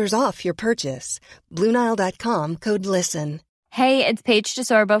 $50 off your purchase. BlueNile.com, code LISTEN. Hey, it's Paige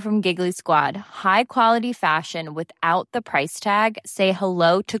DeSorbo from Giggly Squad. High quality fashion without the price tag. Say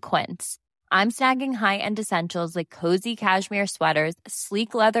hello to Quince. I'm snagging high-end essentials like cozy cashmere sweaters,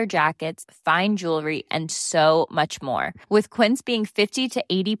 sleek leather jackets, fine jewelry, and so much more. With Quince being 50 to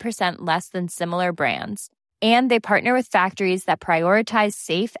 80% less than similar brands. And they partner with factories that prioritize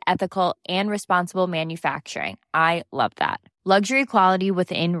safe, ethical, and responsible manufacturing. I love that. Luxury quality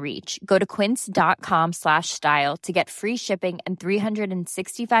within reach. Go to quince.com/style to get free shipping and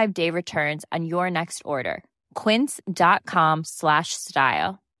 365-day returns on your next order.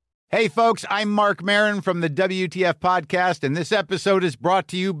 Quince.com/style. Hey, folks, I'm Mark Maron from the WTF Podcast, and this episode is brought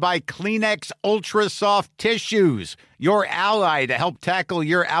to you by Kleenex Ultra Soft Tissues, your ally to help tackle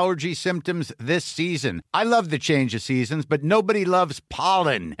your allergy symptoms this season. I love the change of seasons, but nobody loves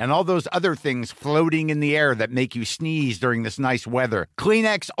pollen and all those other things floating in the air that make you sneeze during this nice weather.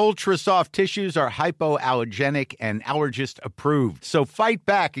 Kleenex Ultra Soft Tissues are hypoallergenic and allergist approved, so fight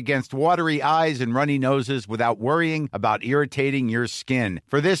back against watery eyes and runny noses without worrying about irritating your skin.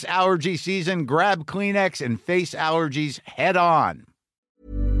 For this allergy season, grab Kleenex and face allergies head on.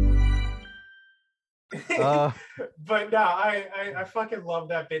 But no, I fucking love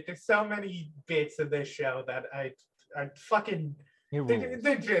that bit. There's so many bits of this show that I fucking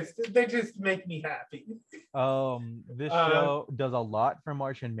they just make me happy. This show does a lot for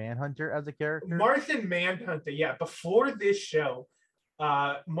Martian Manhunter as a character. Martian Manhunter, yeah. Before this show,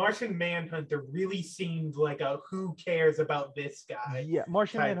 Martian Manhunter really seemed like a who cares about this guy. Yeah,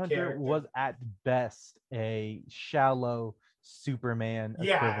 Martian Manhunter was at best a shallow Superman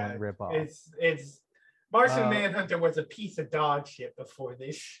equivalent ripoff. It's Martian Manhunter was a piece of dog shit before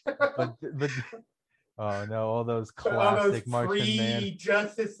this show. but oh no, all those classic Martian Man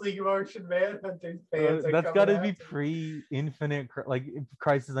Justice League Martian Manhunter fans. That's got to be pre-Infinite, like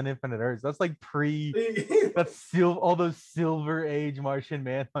Crisis on Infinite Earths. That's like that's all those Silver Age Martian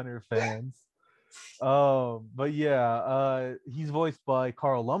Manhunter fans. But yeah, he's voiced by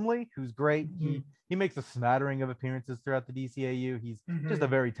Carl Lumley, who's great. He makes a smattering of appearances throughout the DCAU. He's just a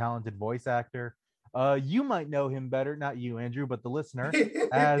very talented voice actor. You might know him better, not you, Andrew, but the listener,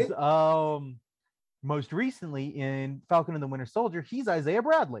 as most recently in Falcon and the Winter Soldier, he's Isaiah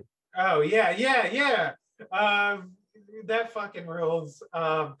Bradley. Oh yeah. That fucking rules.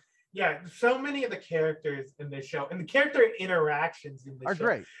 Yeah, so many of the characters in this show and the character interactions in this are show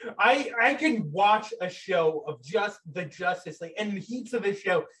great. I can watch a show of just the Justice League, and the heats of this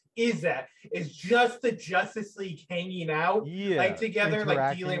show is just the Justice League hanging out, like together,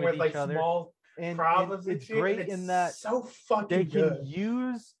 like dealing with like small problems. It's great in that so fucking they good. can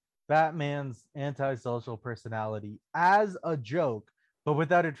use Batman's antisocial personality as a joke, but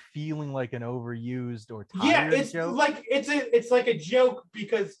without it feeling like an overused or tired joke. Like it's like a joke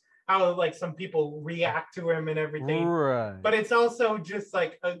because how like some people react to him and everything, right? But it's also just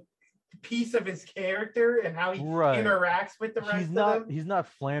like a piece of his character and how he interacts with the rest of them. He's not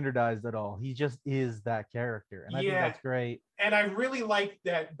flanderized at all. He just is that character, and I think that's great. And I really like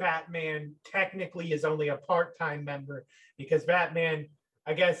that Batman technically is only a part-time member because Batman,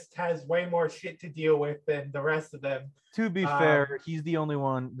 I guess, has way more shit to deal with than the rest of them. To be fair, he's the only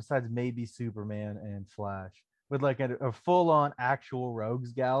one besides maybe Superman and Flash with like a full-on actual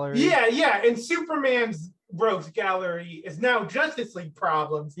rogues gallery. Yeah, and Superman's rogues gallery is now Justice League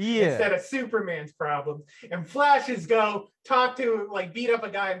problems instead of Superman's problems. And Flash's go talk to, like, beat up a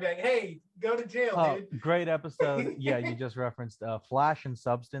guy and be like, hey, go to jail, dude. Great episode. Yeah, you just referenced Flash and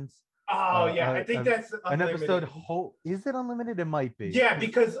Substance. I think that's an Unlimited. episode. Is it Unlimited? It might be. Yeah,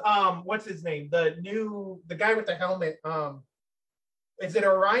 because what's his name? The guy with the helmet. Is it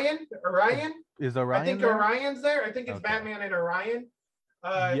Orion? Is Orion? I think there? Orion's there. I think it's Batman and Orion.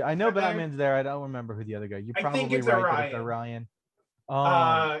 I know Batman's there. I don't remember who the other guy. You're probably think it's right Orion. that it's Orion.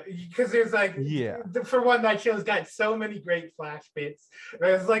 Because there's like, for one, that show's got so many great flash bits.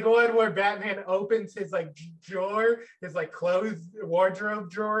 There's like one where Batman opens his like drawer, his like clothes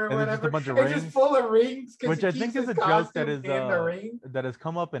wardrobe drawer or whatever, it's just full of rings, which I think is a joke that has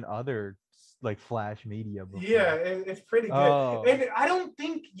come up in other like Flash media before. Yeah, it's pretty good. And I don't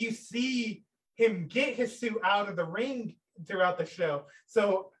think you see him get his suit out of the ring throughout the show,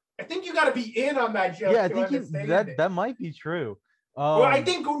 so I think you got to be in on that joke. Yeah, I think that might be true. Well, I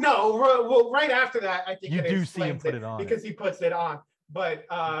think right after that, I think you do see him put it on because he puts it on. But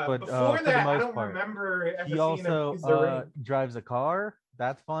before that, I don't remember. He also drives a car.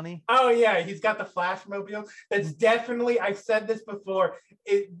 That's funny. Oh yeah, he's got the Flashmobile. That's definitely. I've said this before.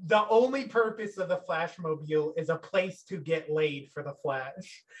 The only purpose of the Flashmobile is a place to get laid for the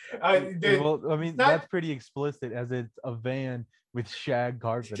Flash. Well, I mean that's pretty explicit, as it's a van with shag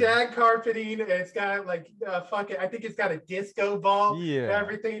carpeting. Shag carpeting. It's got like I think it's got a disco ball. Yeah. And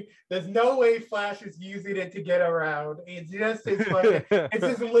everything. There's no way Flash is using it to get around. It's just it's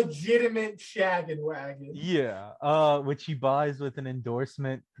this legitimate shagging wagon. Yeah. Which he buys with an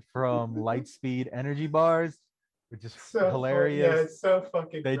endorsement from Lightspeed energy bars, which is so hilarious. Yeah, it's so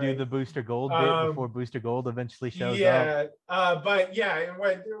fucking They great. do the Booster Gold bit before Booster Gold eventually shows up. Yeah. But yeah, and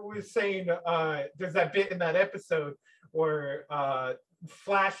what we're saying, there's that bit in that episode where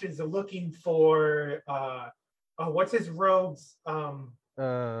Flash is looking for what's his rogues?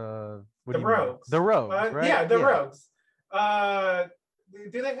 The Rogues. The Rogues, right? Yeah, the Rogues.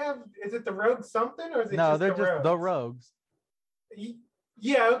 Do they have? Is it the Rogues something, or is it no? Just They're the just Rogues? the Rogues.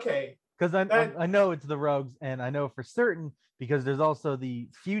 Yeah. Okay. Because I know it's the Rogues, and I know for certain because there's also the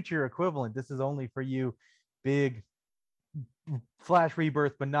future equivalent. This is only for you, big Flash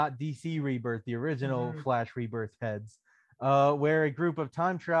Rebirth, but not DC Rebirth, the original Flash Rebirth heads, where a group of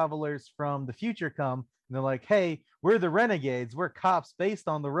time travelers from the future come, and they're like, hey, we're the Renegades, we're cops based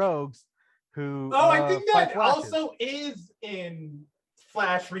on the Rogues who I think that also is in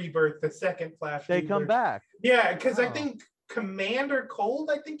Flash Rebirth, the second Flash They Rebirth. come back. Yeah, because I think Commander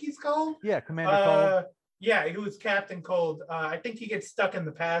Cold, I think he's called. Yeah, Commander Cold. Yeah, he was Captain Cold. I think he gets stuck in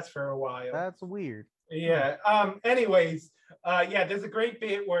the past for a while. That's weird. Yeah. Anyways, there's a great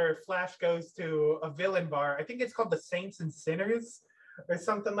bit where Flash goes to a villain bar. I think it's called the Saints and Sinners or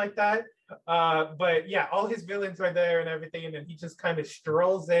something like that. But yeah, all his villains are there and everything, and then he just kind of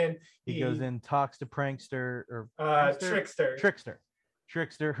strolls in. He goes in, talks to Prankster or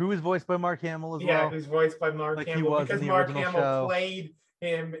Trickster, who is voiced by Mark Hamill as well. Yeah, who's voiced by Mark Hamill because Mark Hamill show. played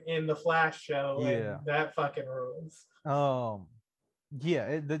him in the Flash show. Yeah, and that fucking rules.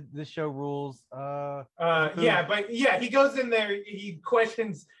 Yeah, the show rules. He goes in there. He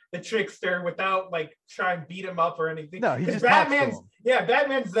questions the Trickster without like trying to beat him up or anything. No, he just talks to him.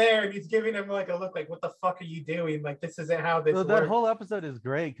 Batman's there and he's giving him like a look like, what the fuck are you doing? Like, this isn't how this works. That whole episode is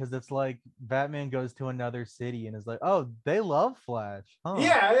great because it's like Batman goes to another city and is like, oh, they love Flash. Huh.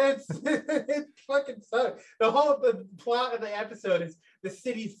 Yeah, it fucking sucks. The plot of the episode is the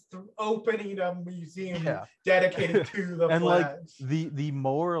city's opening a museum dedicated to the and Flash. Like the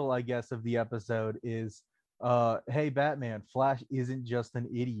moral, I guess, of the episode is hey, Batman, Flash isn't just an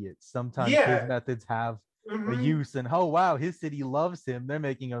idiot. Sometimes his methods have a use, and oh wow, his city loves him. They're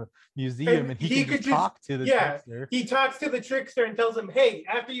making a museum, and he can just talk to the Trickster. He talks to the Trickster and tells him, hey,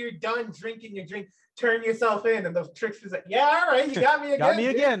 after you're done drinking your drink, turn yourself in. And the Trickster's like, yeah, all right, you got me again. Got me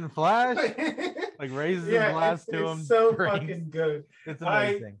again, Flash. Like raises his glass to him. It's so fucking good. It's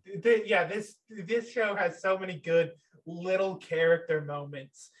amazing. This show has so many good little character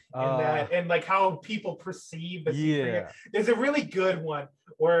moments in that, and like how people perceive the superhero. There's a really good one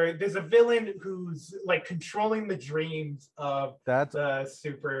where there's a villain who's like controlling the dreams of the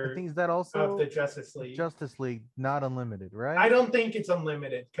super. I think is that also of the Justice League. Justice League, not unlimited, right? I don't think it's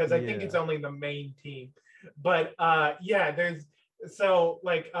unlimited because I think it's only the main team. But there's so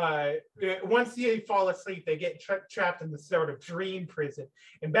like once they fall asleep, they get trapped in the sort of dream prison,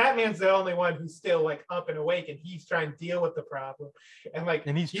 and Batman's the only one who's still like up and awake, and he's trying to deal with the problem,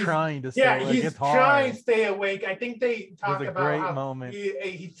 and he's trying to trying to stay awake. I think they talk about how moment.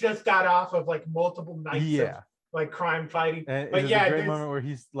 He just got off of like multiple nights of like crime fighting. And but a great moment where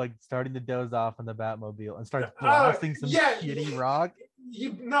he's like starting to doze off in the Batmobile and starts blasting some shitty rock.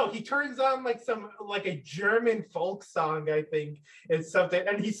 He turns on like a German folk song, I think, is something,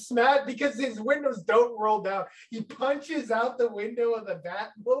 and he's mad because his windows don't roll down. He punches out the window of the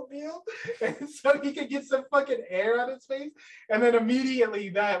Batmobile, and so he can get some fucking air out of his face. And then immediately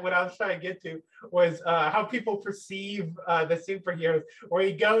what I was trying to get to was how people perceive the superheroes, where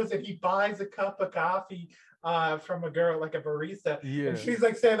he goes and he buys a cup of coffee from a girl, like a barista. Yeah. And she's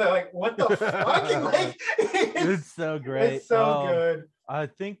like saying that, like, what the fuck? Like, it's so great. It's so good. I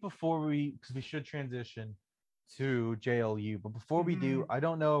think because we should transition to JLU, but before we do, I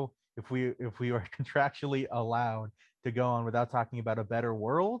don't know if we are contractually allowed to go on without talking about A Better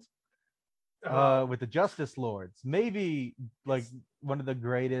World with the Justice Lords. Maybe like one of the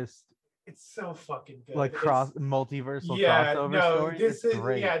greatest. It's so fucking good. Like multiversal crossover stories. This is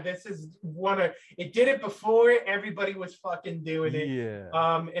great. This is one of it. Did it before everybody was fucking doing it. Yeah.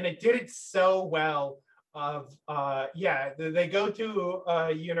 And it did it so well. They go to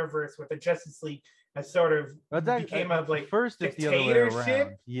a universe with the Justice League as sort of became of like first it's the other way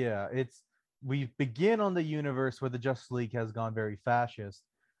around. Yeah, we begin on the universe where the Justice League has gone very fascist,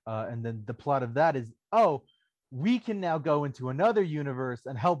 and then the plot of that is we can now go into another universe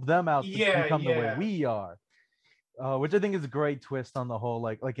and help them out to become the way we are, which I think is a great twist on the whole,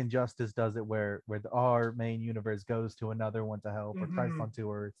 like Injustice does it, where our main universe goes to another one to help, or Christ on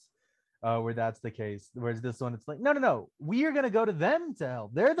Two Earths, where that's the case. Whereas this one, it's like, no, we are going to go to them to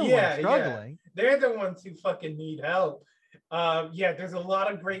help. They're the ones struggling. They're the ones who fucking need help. There's a lot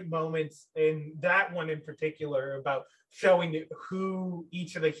of great moments in that one in particular about showing who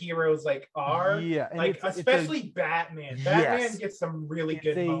each of the heroes like are. Yeah, and like especially Batman. Batman gets some really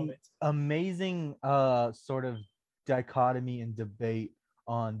good moments. Amazing sort of dichotomy and debate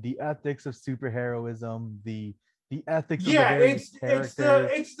on the ethics of superheroism, the ethics of the various characters.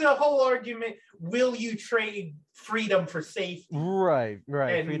 It's the whole argument, will you trade freedom for safety? Right.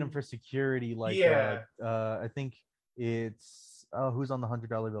 And, freedom for security. Like I think it's who's on the $100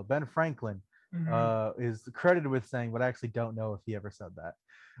 bill? Ben Franklin is credited with saying, but I actually don't know if he ever said that.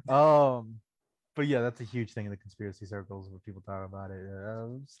 But yeah, that's a huge thing in the conspiracy circles where people talk about it.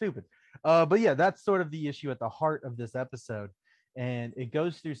 Stupid. But yeah, that's sort of the issue at the heart of this episode. And it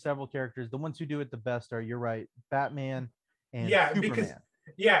goes through several characters. The ones who do it the best are, you're right, Batman and Superman.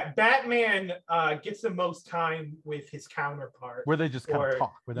 Batman gets the most time with his counterpart, where they just kind of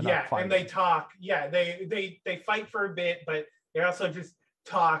talk, where they're not fighting. And they talk. They fight for a bit, but they also just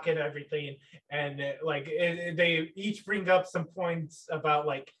talk and everything. And they each bring up some points about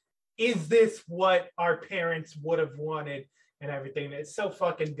like, is this what our parents would have wanted and everything. It's so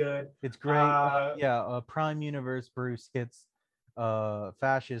fucking good. It's great. Prime Universe Bruce hits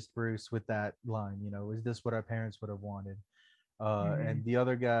fascist Bruce with that line, is this what our parents would have wanted? And the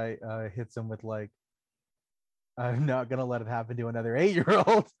other guy hits him with like, I'm not gonna let it happen to another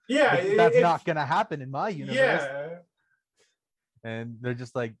 8-year-old. That's not gonna happen in my universe. And they're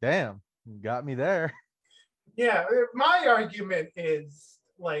just like, damn, you got me there. My argument is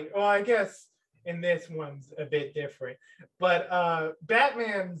like, well, I guess in this one's a bit different, but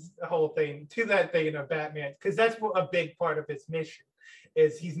Batman's whole thing to that thing of Batman, because that's a big part of his mission,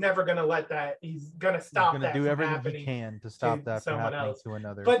 is he's never going to let that, he's going to stop that, do everything he can to stop that from happening to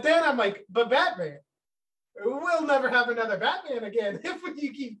another. But then I'm like, but Batman, we'll never have another Batman again if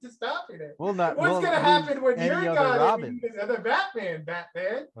you keep stopping it. What's going to happen when you're gone? Another Batman.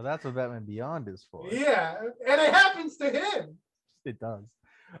 Well, that's what Batman Beyond is for. Yeah, and it happens to him. It does.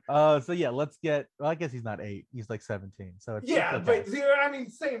 Let's get. Well, I guess he's not 8; he's like 17. So it's but I mean,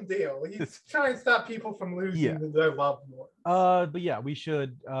 same deal. He's trying to stop people from losing their loved ones. But we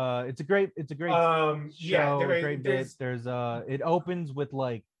should. It's a great show. Great bit. There's it opens with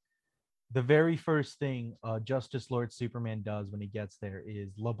like the very first thing Justice Lord Superman does when he gets there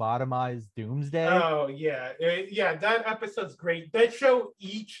is lobotomize Doomsday. Oh yeah, that episode's great. That show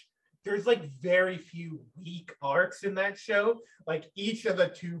there's like very few weak arcs in that show. Like each of the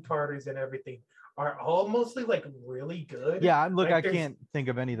 2-parters and everything are all mostly like really good. Yeah, I can't think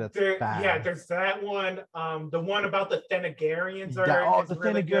of any that's bad. Yeah, there's that one. The one about the Thanagarians the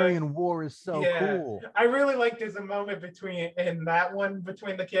really Thanagarian War is so cool. I really like there's a moment between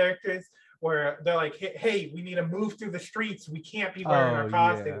the characters where they're like, hey, we need to move through the streets. We can't be wearing our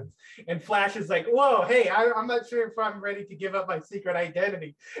costumes. Yeah. And Flash is like, whoa, hey, I'm not sure if I'm ready to give up my secret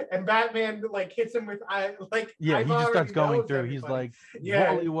identity. And Batman like hits him with he just starts going through. He's like,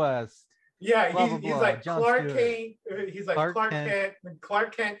 Wally West. Yeah, he's like Clark Kent. He's like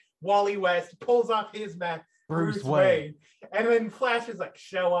Clark Kent, Wally West, pulls off his mask. Bruce Wayne. And then Flash is like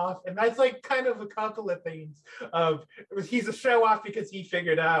show off, and that's like kind of a couple of things of he's a show off because he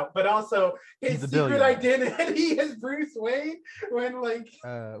figured out, but also his secret identity is Bruce Wayne when like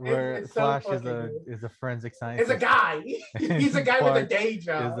where it's Flash is a forensic scientist. Is a guy. He's a guy with a day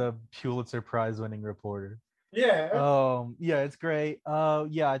job. Is a Pulitzer Prize winning reporter. Yeah. It's great.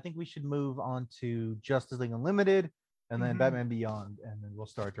 I think we should move on to Justice League Unlimited. And then Batman Beyond, and then we'll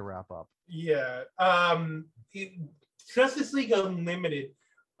start to wrap up. Yeah. Justice League Unlimited,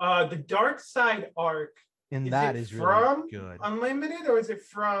 the Dark Side arc in that is from really good. Unlimited, or is it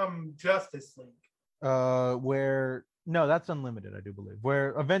from Justice League? No, that's Unlimited, I do believe.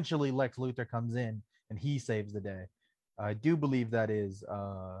 Where eventually Lex Luthor comes in and he saves the day. I do believe that is.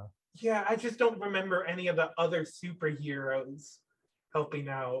 Yeah, I just don't remember any of the other superheroes helping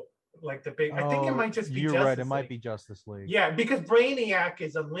out. Like the big, I think it might just be. You're Justice right. It League. might be Justice League. Yeah, because Brainiac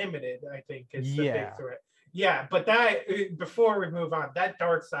is Unlimited. I think is the big threat. Yeah, but that before we move on, that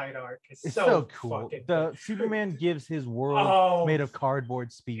Darkseid arc is so cool. The Superman gives his world made of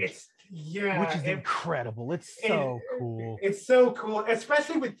cardboard speech. Which is incredible. It's so cool. It's so cool,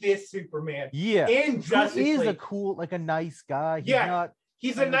 especially with this Superman. Yeah, in Justice he is League. a nice guy.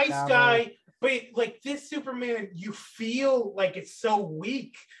 He's a nice guy, but like this Superman, you feel like it's so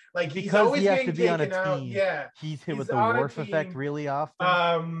weak. Like because he's always he has getting to be on a taken out. team. Yeah, he's hit with the Worf effect really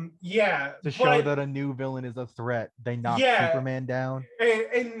often. To show that a new villain is a threat, they knock Superman down.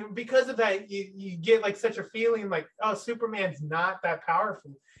 And because of that, you get like such a feeling like, oh, Superman's not that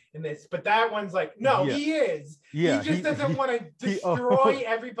powerful in this, but that one's like, no, he is. Yeah, he just doesn't want to destroy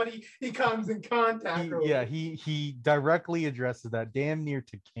everybody he comes in contact with. Yeah, he directly addresses that damn near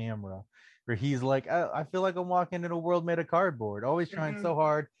to camera, where he's like, I feel like I'm walking in a world made of cardboard, always trying so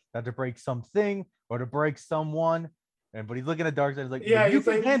hard not to break something or to break someone. But he's looking at Darkseid. He's like, you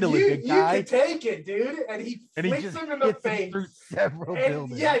can handle it, big guy. You can take it, dude. And he flicks him in the face through several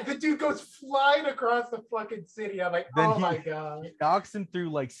buildings. Yeah, the dude goes flying across the fucking city. I'm like, my god. He knocks him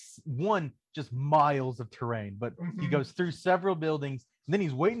through like just miles of terrain, but he goes through several buildings. And then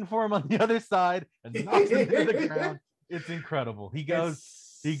he's waiting for him on the other side and knocks him to the ground. It's incredible. He goes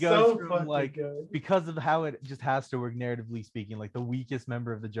so from like good. Because of how it just has to work narratively speaking, like the weakest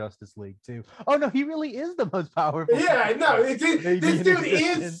member of the Justice League too. Oh no, he really is the most powerful. Yeah, no, this dude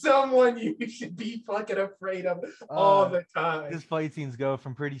is someone you should be fucking afraid of all the time. His fight scenes go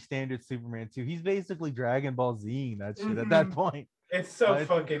from pretty standard Superman to he's basically Dragon Ball Z that shit at that point. It's so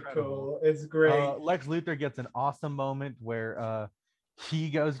fucking incredible. Cool. It's great. Lex Luthor gets an awesome moment where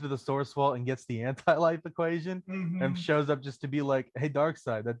he goes to the source vault and gets the anti-life equation and shows up just to be like, hey,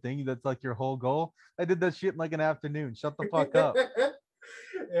 Darkseid, that thing that's like your whole goal, I did that shit in like an afternoon. Shut the fuck up.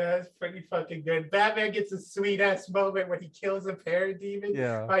 Yeah, it's pretty fucking good. Batman gets a sweet ass moment when he kills a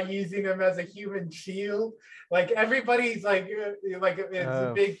parademon by using him as a human shield. Like everybody's like it's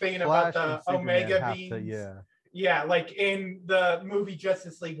a big thing about the Omega beams. Yeah, like in the movie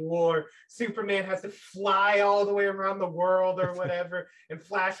Justice League War, Superman has to fly all the way around the world or whatever, and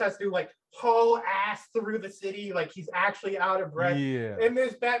Flash has to like haul ass through the city like he's actually out of breath. Yeah. And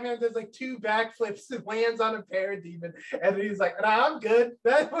this Batman does like 2 backflips and lands on a parademon, and he's like, "Nah, I'm good.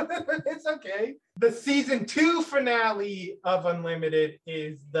 It's okay." The season 2 finale of Unlimited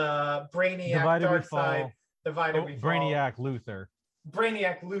is the Brainiac Darkseid Divided We Fall.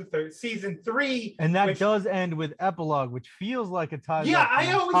 Brainiac Luthor season 3, and that does end with epilogue, which feels like a tie.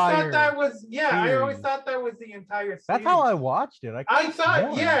 I always thought that was the entire series. That's how I watched it. I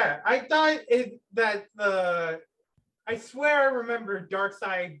thought I swear I remember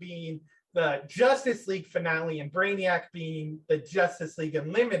Darkseid being the Justice League finale and Brainiac being the Justice League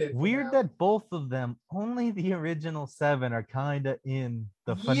Unlimited Weird finale. That both of them, only the original 7 are kind of in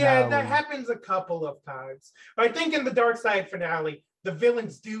the finale. Yeah, that happens a couple of times. But I think in the Darkseid finale, the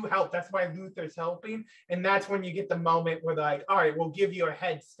villains do help. That's why Luthor's helping. And that's when you get the moment where they're like, all right, we'll give you a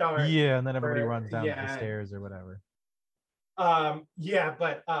head start. Yeah, and then everybody runs down the stairs or whatever.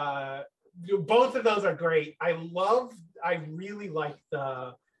 But both of those are great. I really like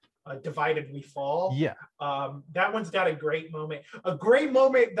the Divided We Fall. Yeah. That one's got a great moment. A great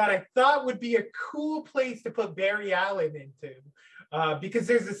moment that I thought would be a cool place to put Barry Allen into. Because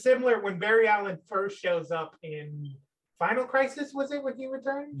there's a similar, when Barry Allen first shows up in Final Crisis, was it when he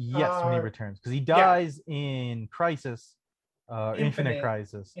returned? Yes, when he returns. Because he dies in Crisis, Infinite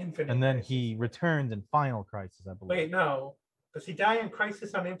Crisis. And then he returns in Final Crisis, I believe. Wait, no. Does he die in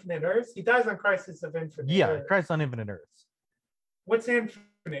Crisis on Infinite Earths? He dies on Crisis of Infinite Earths. Crisis on Infinite Earths. What's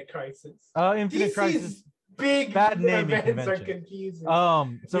Infinite Crisis? Infinite Crisis. Big bad naming events convention. Are confusing.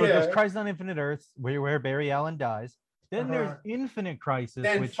 There's Crisis on Infinite Earths, where Barry Allen dies. Then there's Infinite Crisis.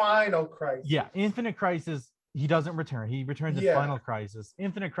 Then Final Crisis. Yeah, Infinite Crisis. He doesn't return. He returns in Final Crisis.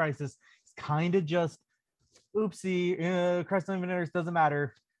 Infinite Crisis is kind of just oopsie. Crisis on Infinite Earths doesn't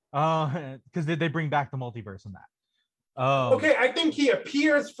matter because they bring back the multiverse in that. Okay, I think he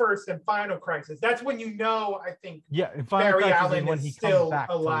appears first in Final Crisis. That's when you know. I think. Yeah, in Final Barry Crisis Allen is when is he still comes back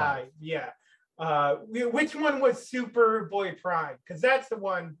alive. Yeah. Which one was Superboy Prime? Because that's the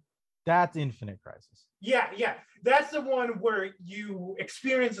one. That's Infinite Crisis. Yeah. That's the one where you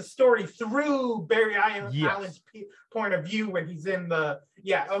experience a story through Barry Allen's point of view when he's in the.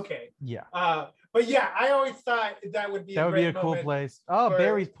 Yeah. Okay. Yeah. But yeah, I always thought that would be a cool place. Oh,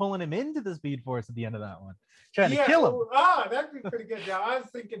 Barry's pulling him into the Speed Force at the end of that one, trying to kill him. Oh, that'd be pretty good. Now I was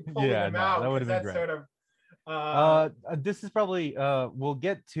thinking pulling him out. That would have been great. Sort of. This is probably we'll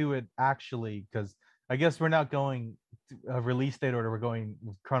get to it actually, because I guess we're not going release date order. We're going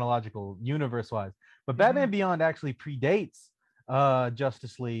chronological universe wise. But Batman Beyond actually predates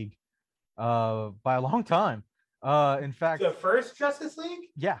Justice League by a long time. In fact, the first Justice League.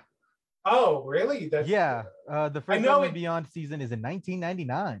 Yeah. Oh, really? The first Batman Beyond season is in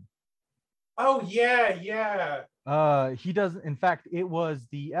 1999. Oh yeah. He does. In fact, it was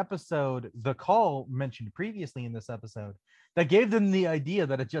the episode, The Call, mentioned previously in this episode, that gave them the idea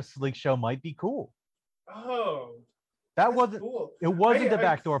that a Justice League show might be cool. Oh, that wasn't cool. It wasn't the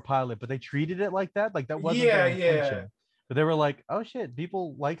backdoor pilot, but they treated it like that. Like that wasn't their intention. But they were like, oh shit,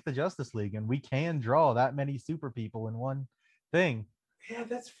 people like the Justice League, and we can draw that many super people in one thing. Yeah,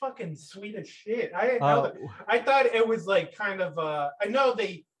 that's fucking sweet as shit. I thought it was like kind of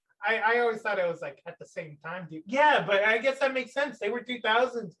I always thought it was like at the same time, dude. Yeah, but I guess that makes sense. They were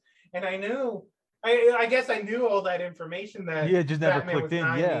 2000s, and I knew. I guess I knew all that information that. Yeah, just never clicked in.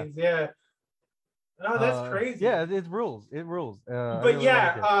 90s. Yeah. Oh, that's crazy. Yeah, it rules. It rules. But really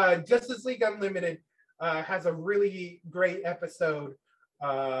like Justice League Unlimited has a really great episode.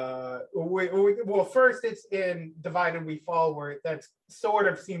 Well, first it's in Divide and We Fall, where that sort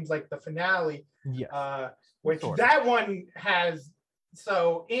of seems like the finale. Yes. Which that one has.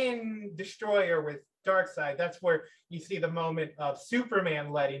 So in Destroyer with Darkseid, that's where you see the moment of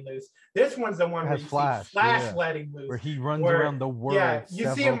Superman letting loose. This one's the one where you see Flash letting loose, where he runs around the world. Yeah,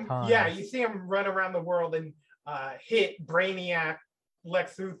 you see him. Times. Yeah, you see him run around the world and hit Brainiac,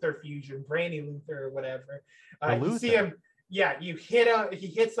 Lex Luthor fusion, Brainy Luthor or whatever. You see him. Yeah, he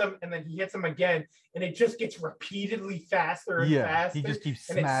hits him, and then he hits him again, and it just gets repeatedly faster and faster. He just keeps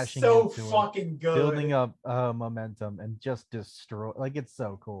smashing. It's so fucking good, building up momentum and just destroy. Like, it's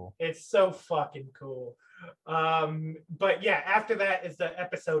so cool. It's so fucking cool. But yeah, after that is the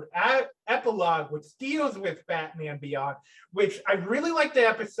episode epilogue, which deals with Batman Beyond, which I really like the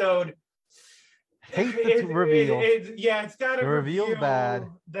episode. Hate the reveal. It's got a reveal bad.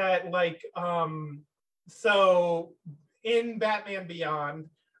 That so. In Batman Beyond,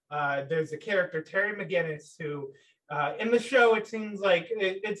 there's a character, Terry McGinnis, who in the show, it seems like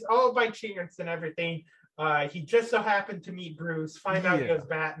it's all by chance and everything. He just so happened to meet Bruce, find out he was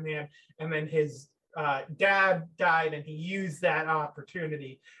Batman, and then his dad died, and he used that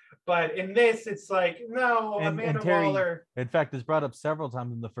opportunity. But in this, it's like, no, Amanda Terry, Waller. In fact, it's brought up several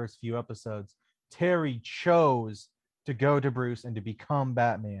times in the first few episodes. Terry chose to go to Bruce and to become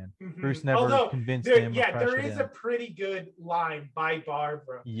Batman. Bruce never convinced him. Yeah, there is a pretty good line by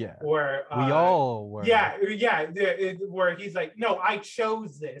Barbara. Yeah, where we all were. Yeah, where he's like, "No, I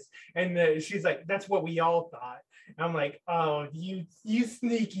chose this," and she's like, "That's what we all thought." And I'm like, "Oh, you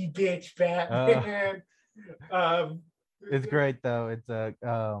sneaky bitch, Batman." It's great though. It's there's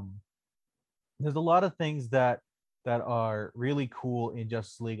a lot of things that are really cool in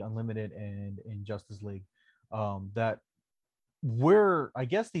Justice League Unlimited and in Justice League. That I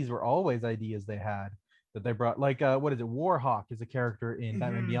guess these were always ideas they had that they brought, like what is it, Warhawk is a character in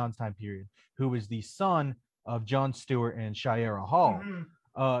Batman Beyond's time period who is the son of John Stewart and Shayera Hall.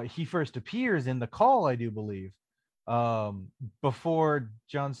 He first appears in The Call, I do believe, before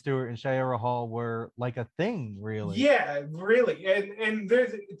John Stewart and Shayera Hall were like a thing, really. Yeah, really. And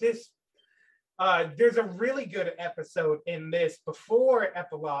there's this there's a really good episode in this before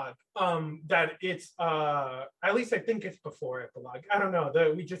epilogue that it's at least I think it's before epilogue. I don't know,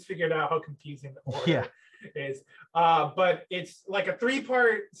 we just figured out how confusing the order is, but it's like a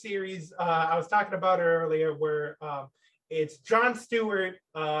 3-part series. I was talking about it earlier, where it's John Stewart,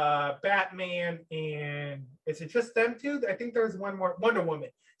 Batman, and is it just them two? I think there was one more, Wonder Woman.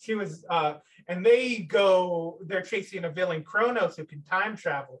 She was, and they're chasing a villain, Kronos, who can time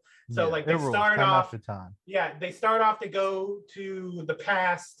travel. So they start off, they start off to go to the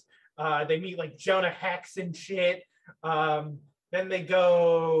past. They meet like Jonah Hex and shit. Then they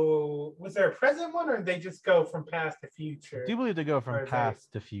go, was there a present one, or they just go from past to future? I do believe they go from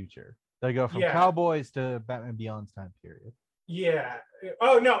past to future. They go from Cowboys to Batman Beyond's time period. Yeah.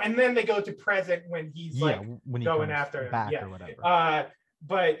 Oh no, and then they go to present when he's when going after him. Back or whatever.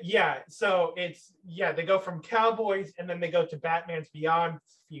 But yeah, so it's they go from Cowboys and then they go to Batman's Beyond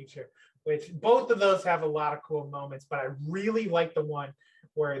future, which both of those have a lot of cool moments. But I really like the one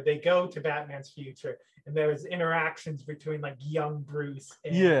where they go to Batman's future and there's interactions between like young Bruce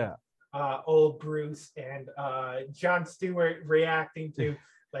and old Bruce, and John Stewart reacting to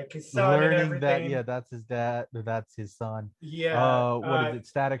like his son and learning that everything. that's his dad, that's his son. Yeah. What is it?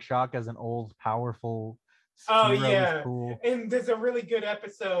 Static Shock as an old powerful Oh hero yeah, is cool. and there's a really good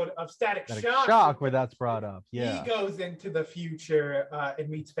episode of Static Shock. Shock where that's brought up. Yeah, he goes into the future and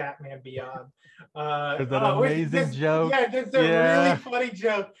meets Batman Beyond. There's an amazing joke. Yeah, there's a really funny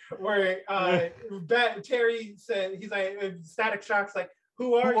joke where Terry said, he's like, Static Shock's like,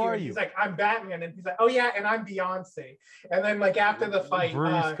 who are you? He's like, I'm Batman, and he's like, oh yeah, and I'm Beyonce. And then like after the fight,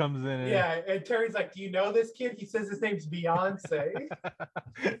 Bruce comes in. And Terry's like, do you know this kid? He says his name's Beyonce.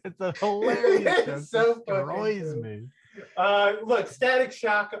 It's a hilarious joke. So destroys me. Look, Static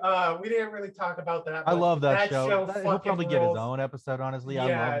Shock. We didn't really talk about that. I love that show. He'll probably get his own episode. Honestly, Yeah.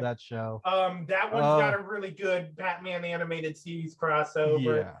 I love that show. That one's got a really good Batman animated series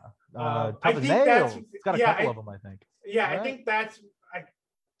crossover. Yeah. I think that's it's got a couple of them, I think. Yeah, right? I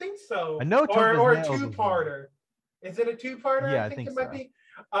think so. I know or a two-parter. Is it a two-parter? Yeah, I think it so. might be.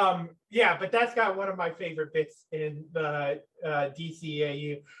 Yeah, but that's got one of my favorite bits in the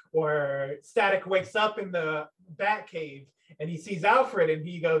DCAU, where Static wakes up in the Batcave and he sees Alfred and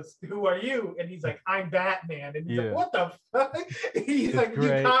he goes, "Who are you?" And he's like, "I'm Batman." And he's like, "What the fuck?" He's like,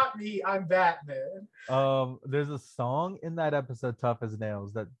 great. "You caught me. I'm Batman." There's a song in that episode, Tough as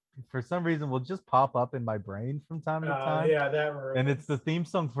Nails, that for some reason will just pop up in my brain from time to time. Yeah, that rules. And it's the theme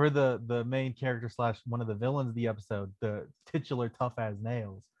song for the main character / one of the villains of the episode, the titular Tough as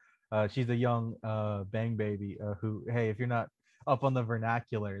Nails. She's a young bang baby who, hey, if you're not up on the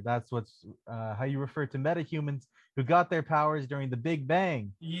vernacular, that's what's how you refer to metahumans who got their powers during the Big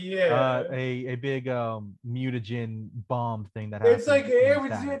Bang. Yeah. A big mutagen bomb thing that it's happened.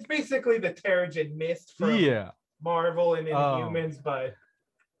 Like it's basically the Terrigen Mist from Marvel and Inhumans, but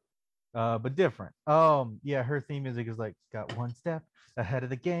different. Yeah, her theme music is like, got one step ahead of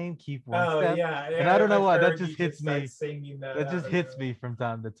the game, keep one step. Yeah, and I don't know why that just hits me. That just hits me from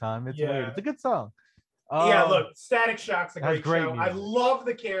time to time. It's weird. It's a good song. Yeah, look, Static Shock's a great show. Music. I love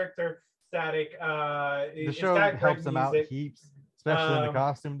the character Static. The show helps him out heaps, especially in the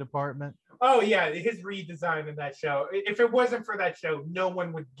costume department. Oh yeah, his redesign in that show. If it wasn't for that show, no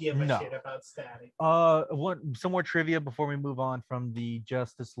one would give a shit about Static. Some more trivia before we move on from the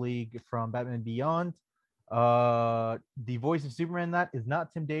Justice League from Batman Beyond. The voice of Superman that is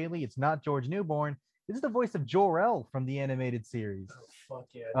not Tim Daly. It's not George Newborn. This is the voice of Jor-El from the animated series. Oh, fuck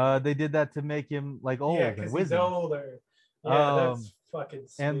yeah. They did that to make him like old. Yeah, because he's older. Yeah, that's fucking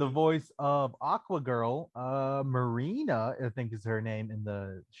sweet. And the voice of Aquagirl, Marina, I think is her name in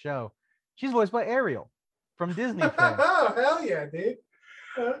the show. She's voiced by Ariel from Disney. Oh, hell yeah, dude.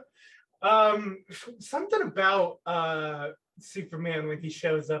 Something about Superman when he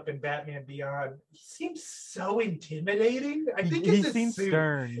shows up in Batman Beyond, he seems so intimidating. I think he seems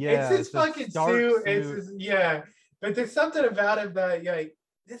stern. Yeah, it's his fucking suit. It's his, but there's something about him that like,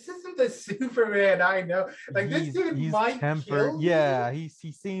 this isn't the Superman I know. Like this dude might kill me. Yeah, he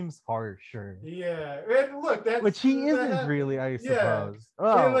seems harsher. Yeah, and look, that's which he isn't really, I suppose.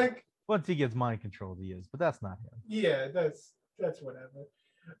 Yeah. Like once he gets mind controlled, he is, but that's not him. Yeah, that's whatever.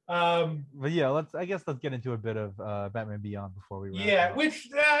 But yeah, let's get into a bit of Batman Beyond before we wrap up. Which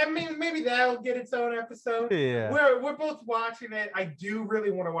I mean, maybe that'll get its own episode. Yeah, we're both watching it. I do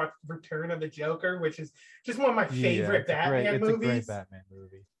really want to watch Return of the Joker, which is just one of my favorite Batman movies. It's a great Batman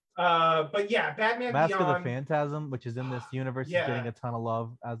movie. But yeah, Batman Mask Beyond. of the Phantasm, which is in this universe, is getting a ton of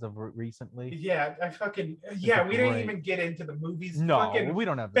love as of recently. Yeah, we didn't even get into the movies. No, we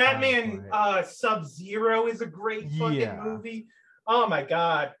don't have Batman. Sub-Zero is a great fucking movie. Oh my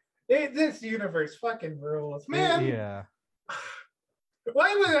god, this universe fucking rules, man. Yeah.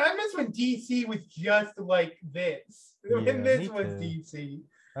 I miss when DC was just like this. When this was DC.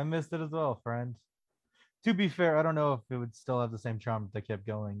 I missed it as well, friend. To be fair, I don't know if it would still have the same charm if they kept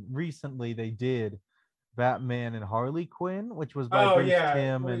going. Recently, they did Batman and Harley Quinn, which was by Bruce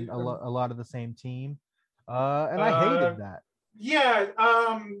Timm and a lot of the same team. And I hated that. Yeah,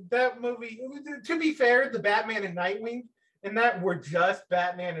 that movie. To be fair, the Batman and Nightwing and that were just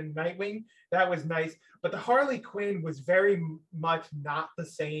Batman and Nightwing. That was nice. But the Harley Quinn was very much not the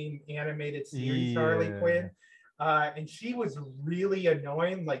same animated series Harley Quinn. And she was really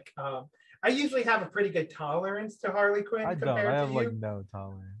annoying. Like, I usually have a pretty good tolerance to Harley Quinn. I don't. I have like no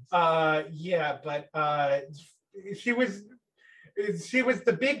tolerance. Yeah, but she was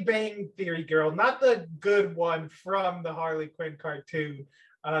the Big Bang Theory girl, not the good one from the Harley Quinn cartoon.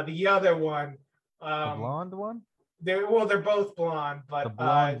 The other one. The blonde one? They're both blonde, but the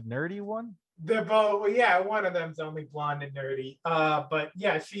blonde nerdy one. They're both one of them's only blonde and nerdy. But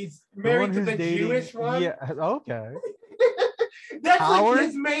yeah, she's married to the Jewish one. Yeah, okay. That's like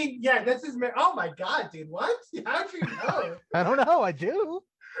his main. Yeah, that's his main. Oh my god, dude! What? How'd you know? I don't know. I do.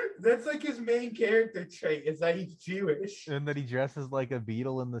 That's like his main character trait is that he's Jewish. And that he dresses like a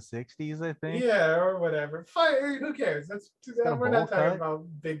Beatle in the 60s, I think. Yeah, or whatever. Fine, who cares? We're not talking about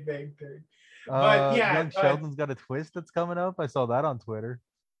Big Bang Theory. But yeah, Young Sheldon's got a twist that's coming up. I saw that on Twitter.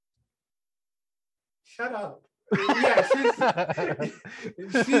 Shut up. Yeah,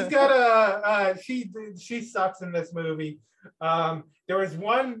 she's got she sucks in this movie. There was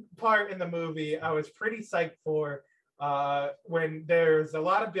one part in the movie I was pretty psyched for when there's a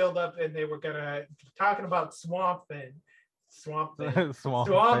lot of buildup and they were talking about Swamp Thing. Swamp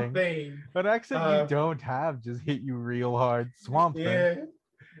Thing. But accent you don't have just hit you real hard. Swamp Thing.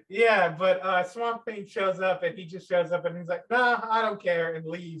 Yeah, but Swamp Thing shows up and he just shows up and he's like, nah, I don't care, and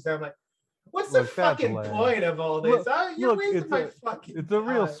leaves. I'm like, what's the fucking point of all this? You're wasting my fucking It's a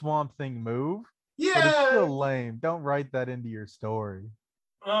real Swamp Thing move. Yeah. But it's still lame. Don't write that into your story.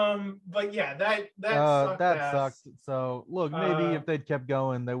 But yeah, that sucked. So look, maybe if they'd kept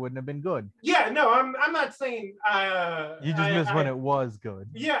going, they wouldn't have been good. Yeah, no, I'm not saying you just missed when it was good.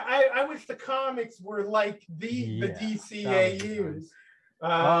 Yeah, I wish the comics were like the DCAUs.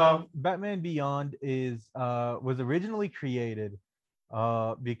 Batman Beyond was originally created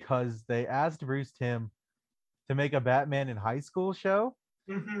because they asked Bruce Timm to make a Batman in high school show.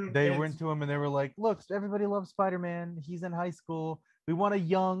 Mm-hmm. They went to him and they were like, look, everybody loves Spider-Man. He's in high school. We want a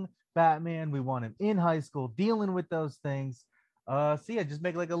young Batman. We want him in high school dealing with those things. So yeah, just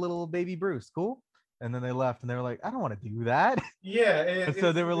make like a little baby Bruce. Cool. And then they left and they were like, I don't want to do that. Yeah.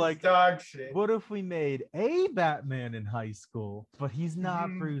 So they were like, dog shit. What if we made a Batman in high school, but he's not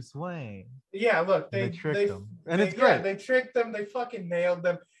Bruce Wayne? Yeah, look, they tricked him. And it's great. They tricked them. They fucking nailed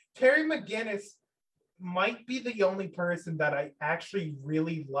them. Terry McGinnis might be the only person that I actually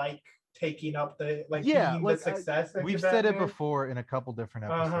really like taking up the the success. We've said it before in a couple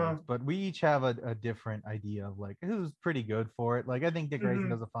different episodes, but we each have a different idea of like who's pretty good for it. Like I think Dick Grayson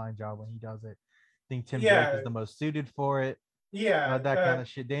does a fine job when he does it. I think Tim Drake is the most suited for it. Yeah, that kind of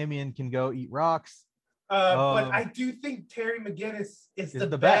shit. Damian can go eat rocks. But I do think Terry McGinnis is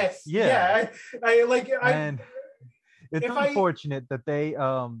the best. Yeah, and it's unfortunate that they,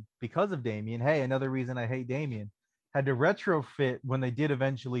 because of Damian, another reason I hate Damian, had to retrofit when they did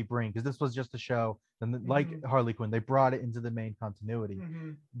eventually bring, because this was just a show, and like Harley Quinn, they brought it into the main continuity.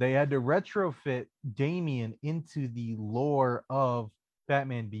 They had to retrofit Damian into the lore of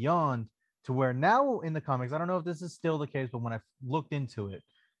Batman Beyond to where now in the comics, I don't know if this is still the case, but when I looked into it,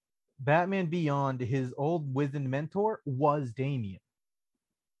 Batman Beyond, his old wizened mentor was Damian.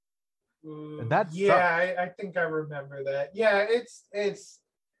 That's I think I remember that. Yeah, it's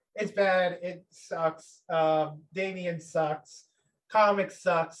bad. It sucks. Damian sucks. Comics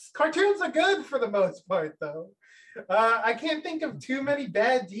sucks. Cartoons are good for the most part, though. I can't think of too many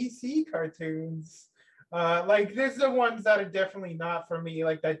bad DC cartoons. There's the ones that are definitely not for me,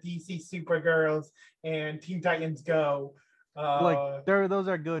 like that DC Supergirls and Teen Titans Go. Those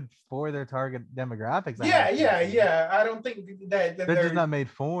are good for their target demographics. Yeah. I don't think that they're just not made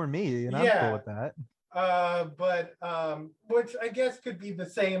for me, and I'm cool with that. But which I guess could be the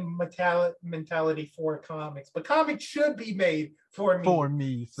same mentality for comics, but comics should be made for me. For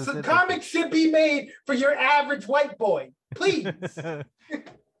me, so comics should be made for your average white boy, please.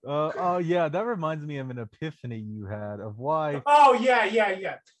 Yeah, that reminds me of an epiphany you had of why. Oh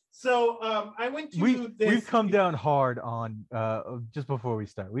yeah. So I went to we've come down hard on just before we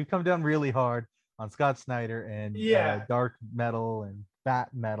start. We've come down really hard on Scott Snyder and dark metal and bat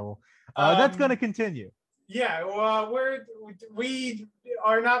metal. That's going to continue. Yeah, well, we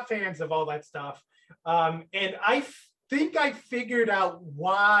are not fans of all that stuff. And I think I figured out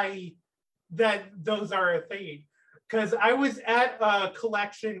why those are a thing. Because I was at a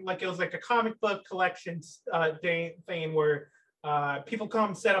collection, it was like a comic book collection thing where people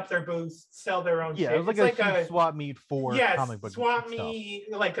come set up their booths, sell their own shit. Yeah, it was like a swap meet for comic book swap meet,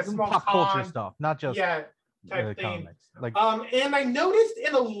 like a small pop culture stuff, not just type thing. Comics. And I noticed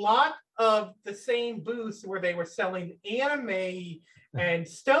in a lot of the same booths where they were selling anime and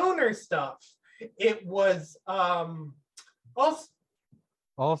stoner stuff, it was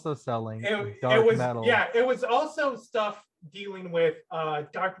also selling dark metal. Yeah, it was also stuff dealing with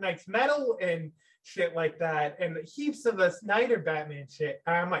Dark Knight's metal and shit like that, and heaps of the Snyder Batman shit.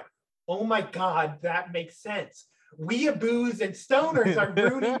 And I'm like, oh my god, that makes sense. Weeaboos and stoners are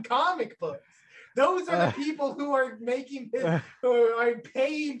ruining comic books. Those are the people who are making this, who are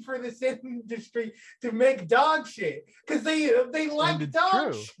paying for this industry to make dog shit because they like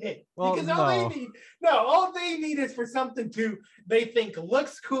dog shit. Well, because all they need is for something they think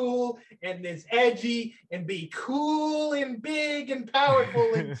looks cool and is edgy and be cool and big and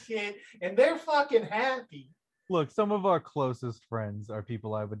powerful and shit, and they're fucking happy. Look, some of our closest friends are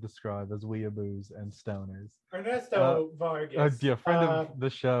people I would describe as weeaboos and stoners. Ernesto Vargas. Friend of the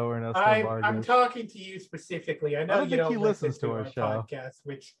show, Ernesto Vargas. I'm talking to you specifically. I know don't you think don't he listen listens to our our show. podcast,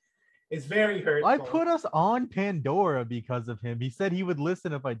 which is very hurtful. I put us on Pandora because of him. He said he would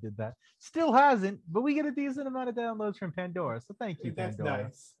listen if I did that. Still hasn't, but we get a decent amount of downloads from Pandora. So thank you, That's Pandora.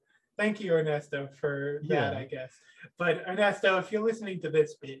 nice. Thank you, Ernesto, for that, I guess. But Ernesto, if you're listening to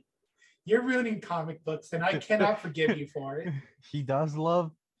this bit, you're ruining comic books, and I cannot forgive you for it. He does love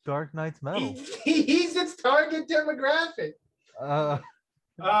Dark Knight's metal. He's its target demographic.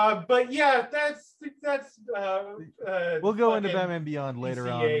 But yeah, that's we'll go into Batman Beyond later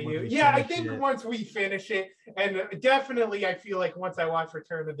DCAU. on. Yeah, I think once we finish it, and definitely I feel like once I watch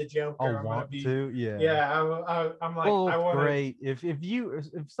Return of the Joker, I'm gonna be. I'm like, I want. Great.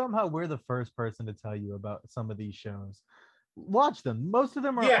 If somehow we're the first person to tell you about some of these shows, watch them. Most of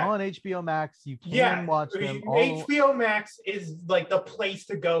them are on HBO Max. You can watch them. HBO Max is like the place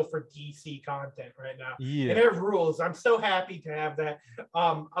to go for DC content right now. Yeah, and it rules. I'm so happy to have that.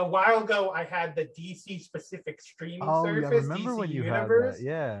 A while ago, I had the DC specific streaming service. I remember DC when you Universe. had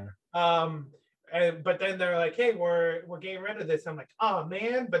that. Yeah. But then they're like, "Hey, we're getting rid of this." I'm like, "Oh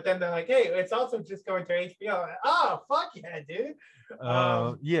man!" But then they're like, "Hey, it's also just going to HBO." I'm like, "Oh fuck yeah, dude!"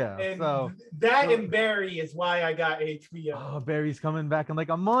 And so and Barry is why I got HBO. Oh, Barry's coming back in like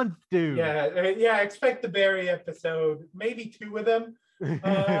a month, dude. Yeah. Expect the Barry episode, maybe 2 of them.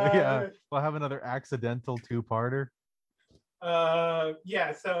 Yeah, we'll have another accidental 2-parter.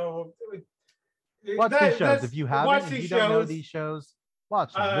 So watch these shows if you haven't. If you don't know these shows,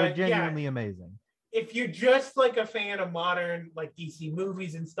 watch them. They're genuinely amazing. If you're just like a fan of modern like DC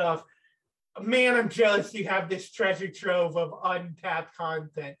movies and stuff, man, I'm jealous you have this treasure trove of untapped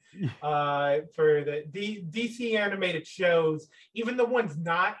content for the DC animated shows, even the ones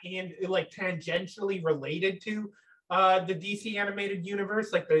not in like tangentially related to the DC animated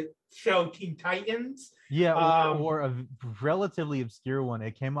universe, like the show Teen Titans. Yeah, or a relatively obscure one.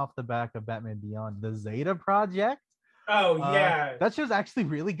 It came off the back of Batman Beyond, the Zeta Project. Oh yeah, that show's actually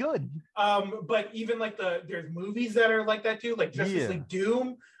really good. But even like there's movies that are like that too, like Justice League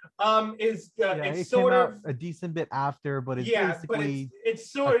Doom. It's sort of a decent bit after, but it's basically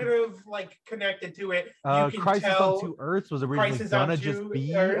it's sort of like connected to it. You can Crisis tell on 2 Earths was originally gonna just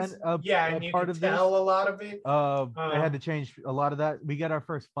be a and you part can of tell this. a lot of it. They had to change a lot of that. We got our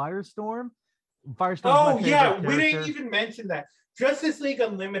first Firestorm. Oh yeah, we didn't even mention that. Justice League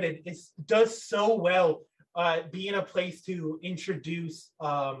Unlimited does so well being a place to introduce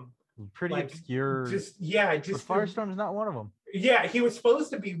pretty obscure. But Firestorm's not one of them. Yeah, he was supposed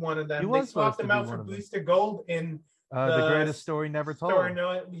to be one of them. They swapped him out for Booster Gold in the greatest story never told.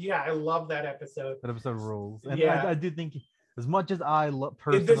 Yeah, I love that episode. That episode rules. And I do think, as much as I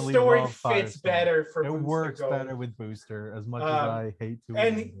personally the story love fits Firestorm, better for it Booster works Gold. better with Booster. As much as I hate to.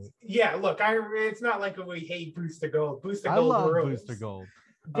 And look, it's not like we hate Booster Gold. Booster I Gold love rules. Booster Gold.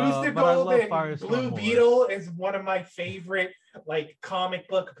 Booster Gold and Blue Beetle is one of my favorite like comic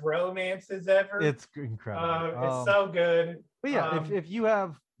book bromances ever. It's incredible. It's so good. But yeah, if you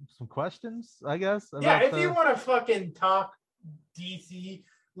have some questions, I guess. If you want to fucking talk DC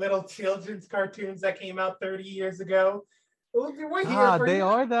little children's cartoons that came out 30 years ago, we're here for they you.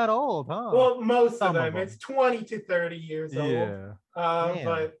 are that old, huh? Well, most of them. It's 20 to 30 years old. Yeah.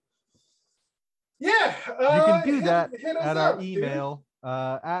 But yeah, you can do that hit us at up, our email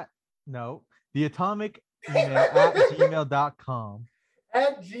the atomic email at gmail.com.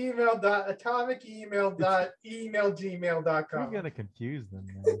 At atomic.email.gmail.com. You're gonna confuse them,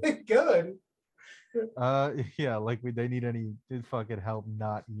 man. Good. They need any fucking help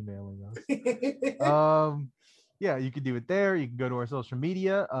not emailing us. You can do it there. You can go to our social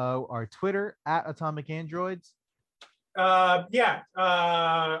media, our Twitter at Atomic Androids. Our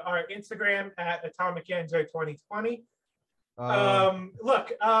Instagram at Atomic Android 2020.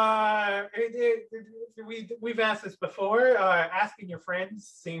 We've asked this before. Asking your friends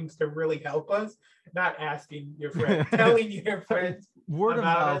seems to really help us. Not asking your friends, telling your friends. Word of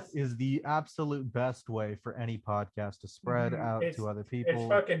about mouth us. is the absolute best way for any podcast to spread out to other people. It's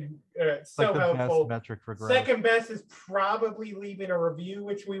fucking It's like the helpful. best metric for growth. Second best is probably leaving a review,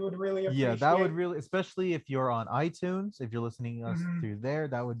 which we would really appreciate. Yeah, that would really, especially if you're on iTunes, if you're listening to us through there,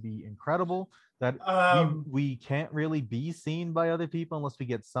 that would be incredible. That we can't really be seen by other people unless we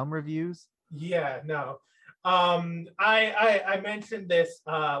get some reviews. Yeah, no. I mentioned this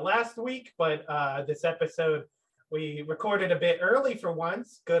last week, but this episode we recorded a bit early for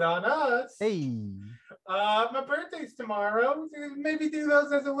once. Good on us. Hey. My birthday's tomorrow. Maybe do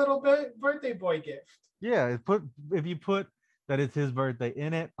those as a little bit birthday boy gift. Yeah, if you put that it's his birthday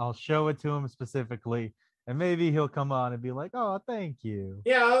in it, I'll show it to him specifically, And maybe he'll come on and be like, "Oh, thank you."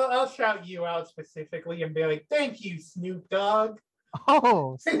 Yeah, I'll shout you out specifically and be like, "Thank you, Snoop Dogg."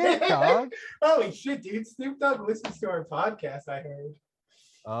 Oh, Snoop Dogg! Holy shit, dude! Snoop Dogg listens to our podcast. I heard.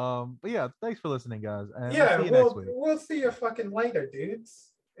 But yeah, thanks for listening, guys. And yeah, we'll see you next week. We'll see you fucking later,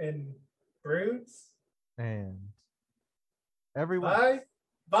 dudes and broods. And everyone.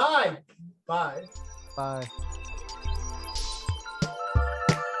 Bye.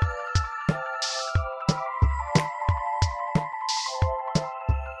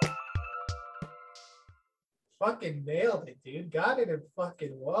 Fucking nailed it, dude. Got it in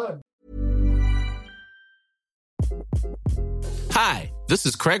fucking one. Hi, this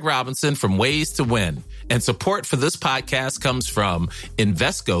is Craig Robinson from Ways to Win, and support for this podcast comes from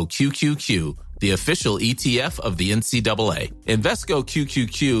Invesco QQQ, the official ETF of the NCAA. Invesco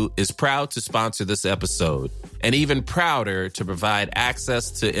QQQ is proud to sponsor this episode, and even prouder to provide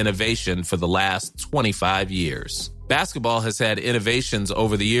access to innovation for the last 25 years. Basketball has had innovations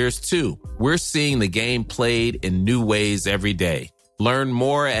over the years, too. We're seeing the game played in new ways every day. Learn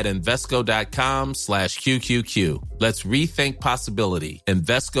more at Invesco.com/QQQ. Let's rethink possibility.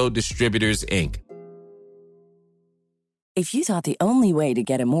 Invesco Distributors, Inc. If you thought the only way to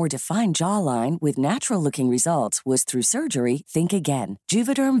get a more defined jawline with natural-looking results was through surgery, think again.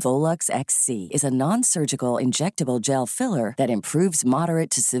 Juvederm Volux XC is a non-surgical injectable gel filler that improves moderate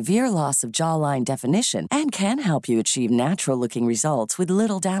to severe loss of jawline definition and can help you achieve natural-looking results with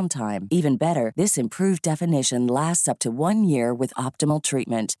little downtime. Even better, this improved definition lasts up to 1 year with optimal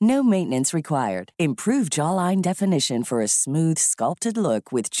treatment. No maintenance required. Improve jawline definition for a smooth, sculpted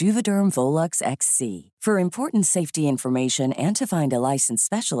look with Juvederm Volux XC. For important safety information and to find a licensed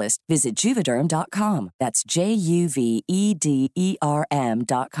specialist, visit Juvederm.com. That's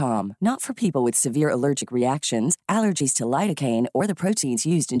JUVEDERM.com. Not for people with severe allergic reactions, allergies to lidocaine, or the proteins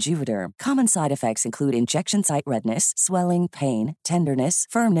used in Juvederm. Common side effects include injection site redness, swelling, pain, tenderness,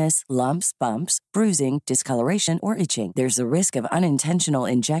 firmness, lumps, bumps, bruising, discoloration, or itching. There's a risk of unintentional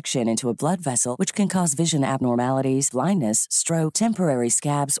injection into a blood vessel, which can cause vision abnormalities, blindness, stroke, temporary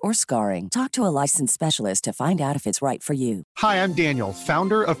scabs, or scarring. Talk to a licensed specialist to find out if it's right for you. Hi, I'm Daniel,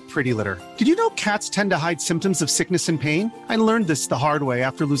 founder of Pretty Litter. Did you know cats tend to hide symptoms of sickness and pain? I learned this the hard way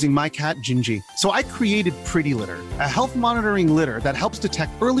after losing my cat, Gingy. So I created Pretty Litter, a health monitoring litter that helps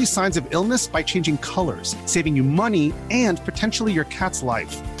detect early signs of illness by changing colors, saving you money and potentially your cat's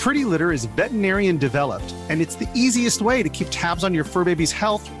life. Pretty Litter is veterinarian developed, and it's the easiest way to keep tabs on your fur baby's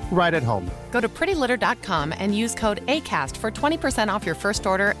health right at home. Go to prettylitter.com and use code ACAST for 20% off your first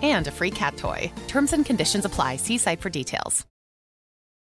order and a free cat toy. Terms and conditions apply. See site for details.